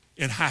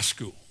in high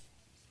school.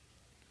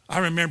 I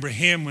remember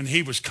him when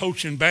he was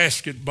coaching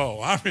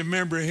basketball. I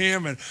remember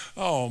him and,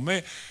 oh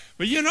man.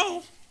 But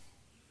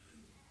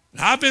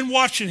I've been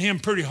watching him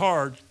pretty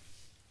hard.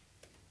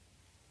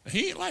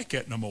 He ain't like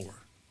that no more.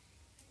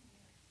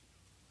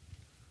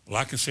 Well,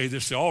 I can say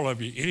this to all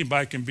of you.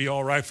 Anybody can be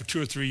all right for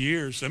 2 or 3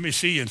 years. Let me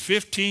see you in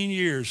 15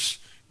 years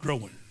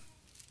growing.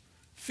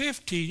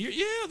 15 years.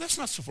 Yeah, that's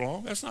not so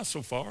long. That's not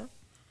so far.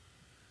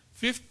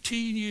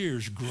 15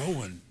 years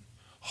growing,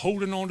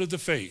 holding on to the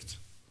faith.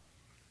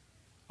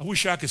 I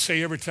wish I could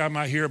say every time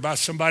I hear about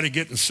somebody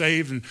getting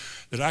saved and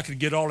that I could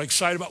get all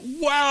excited about,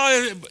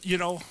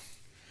 wow,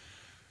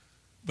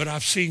 But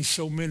I've seen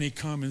so many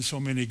come and so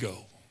many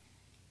go.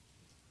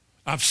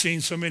 I've seen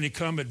so many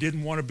come that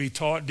didn't want to be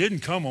taught, didn't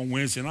come on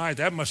Wednesday night.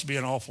 That must be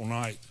an awful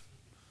night.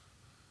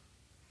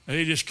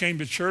 They just came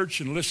to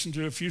church and listened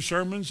to a few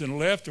sermons and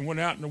left and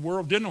went out in the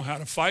world, didn't know how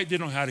to fight,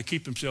 didn't know how to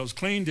keep themselves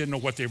clean, didn't know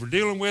what they were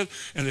dealing with,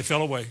 and they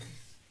fell away.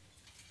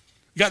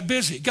 Got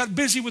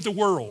busy with the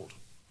world.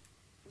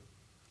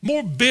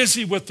 More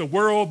busy with the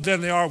world than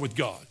they are with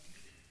God.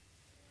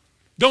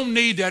 Don't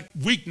need that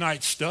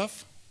weeknight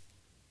stuff.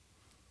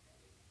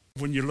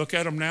 When you look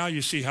at them now,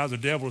 you see how the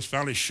devil has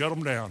finally shut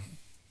them down.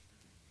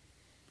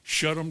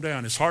 Shut them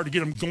down. It's hard to get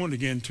them going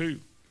again,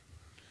 too.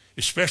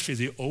 Especially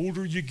the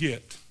older you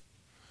get,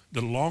 the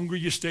longer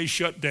you stay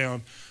shut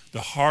down, the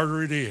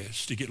harder it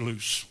is to get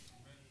loose.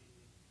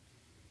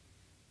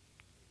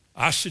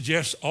 I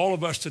suggest all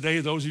of us today,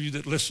 those of you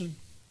that listen,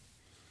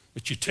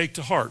 that you take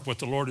to heart what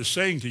the Lord is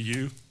saying to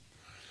you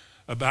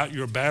about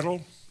your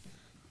battle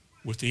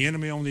with the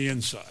enemy on the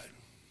inside.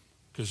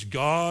 Because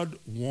God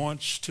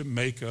wants to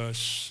make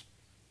us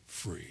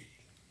free.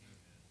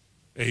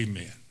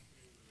 Amen.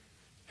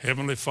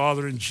 Heavenly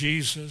Father, in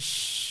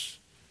Jesus'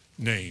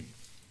 name,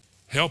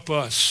 help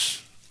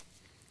us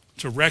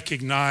to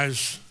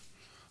recognize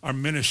our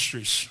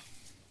ministries,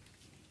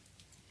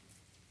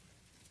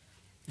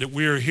 that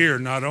we are here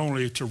not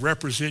only to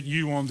represent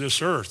you on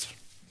this earth,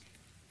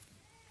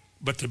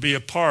 but to be a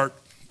part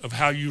of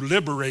how you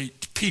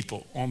liberate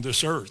people on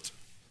this earth.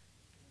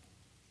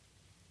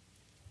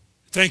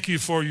 Thank you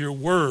for your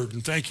word,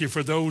 and thank you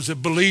for those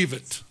that believe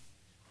it.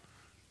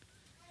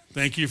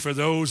 Thank you for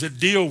those that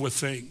deal with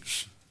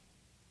things.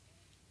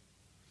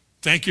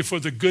 Thank you for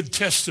the good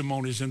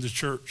testimonies in the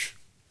church.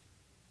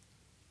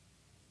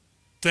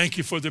 Thank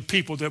you for the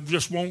people that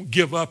just won't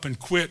give up and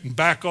quit and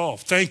back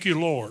off. Thank you,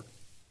 Lord.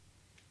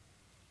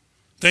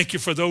 Thank you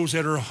for those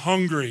that are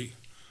hungry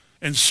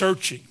and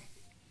searching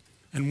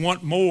and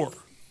want more.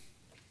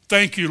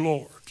 Thank you,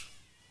 Lord.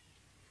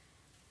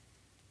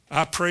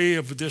 I pray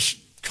of this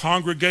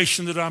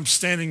congregation that I'm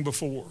standing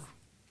before,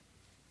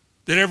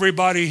 that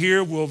everybody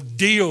here will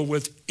deal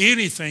with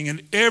anything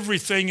and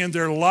everything in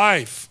their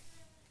life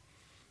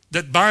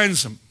that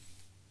binds them.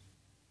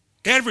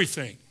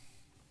 Everything.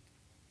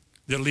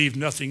 They'll leave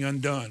nothing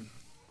undone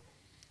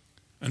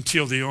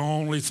until the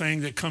only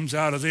thing that comes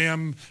out of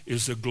them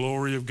is the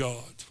glory of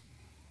God.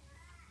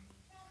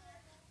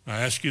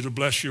 I ask you to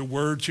bless your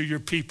word to your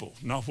people,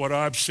 not what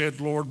I've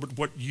said, Lord, but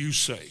what you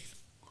say.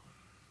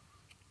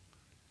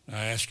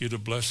 I ask you to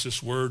bless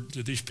this word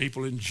to these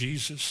people in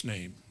Jesus'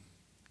 name.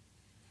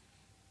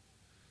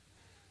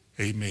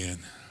 Amen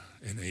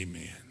and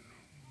amen.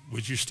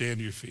 Would you stand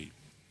to your feet?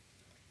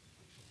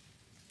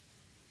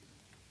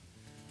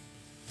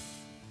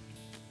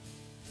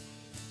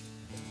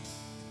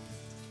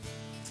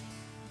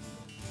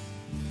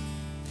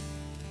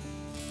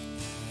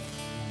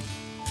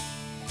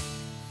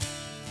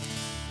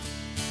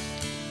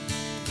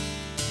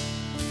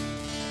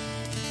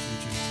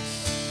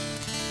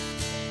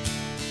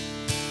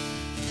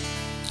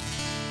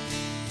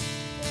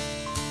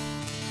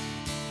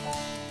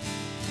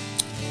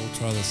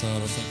 Try this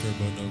out. I think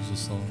everybody knows this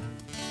song.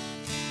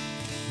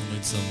 I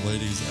need some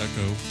ladies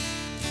echo.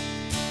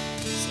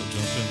 So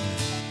jump in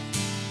there.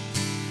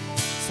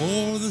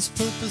 For this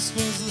purpose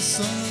was the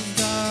Son of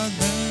God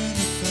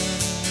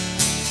manifest,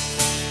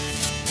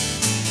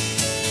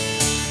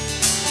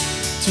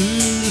 to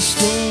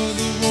destroy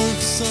the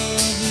works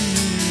of the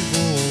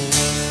evil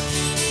one.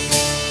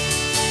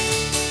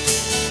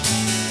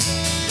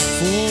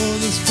 For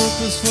this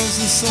purpose was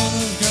the Son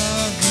of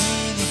God manifest,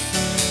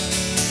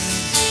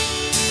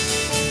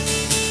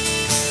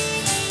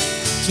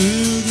 to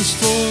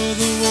destroy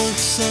the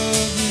works of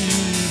the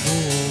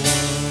evil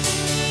one.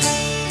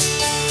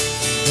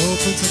 No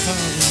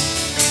principality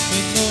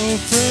and no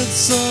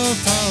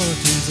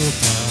principalities or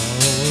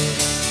power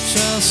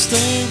shall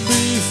stand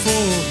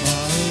before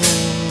my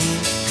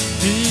Lord.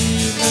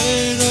 He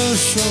made a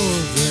show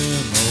of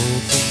them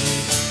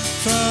openly,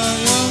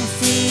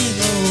 triumphing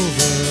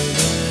over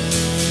them.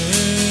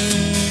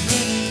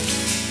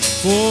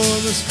 For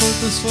this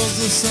purpose was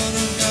the Son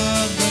of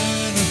God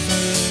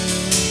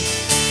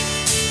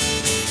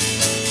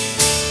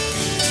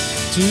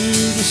to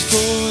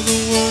destroy the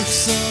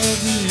works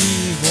of the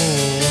evil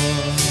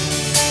one.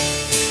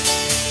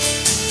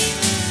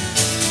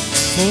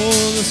 For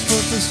this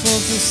purpose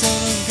was the Son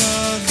of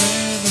God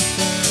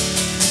manifest,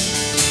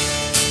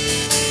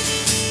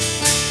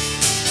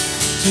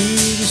 to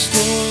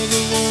destroy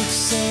the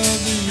works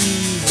of the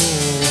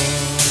evil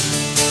one.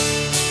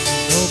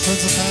 No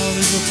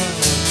principalities or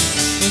power,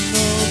 and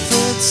no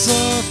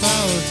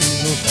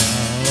principalities or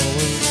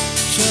power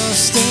shall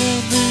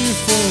stand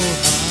before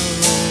my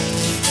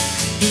Lord.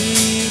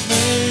 He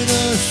made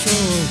a show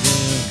of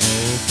them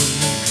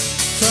openly,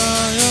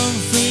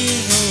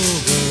 triumphing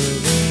over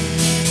them.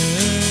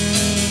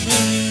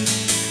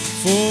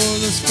 For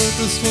this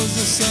purpose was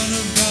the Son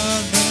of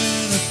God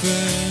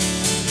manifest,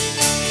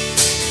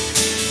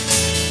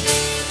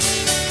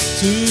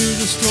 to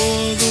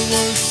destroy the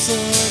works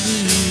of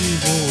the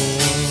evil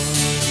one.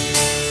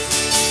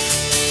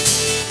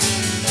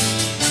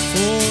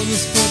 For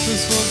this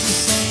purpose was the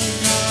Son of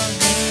God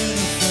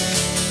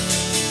manifest,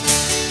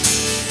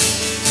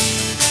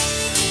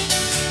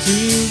 to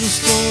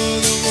destroy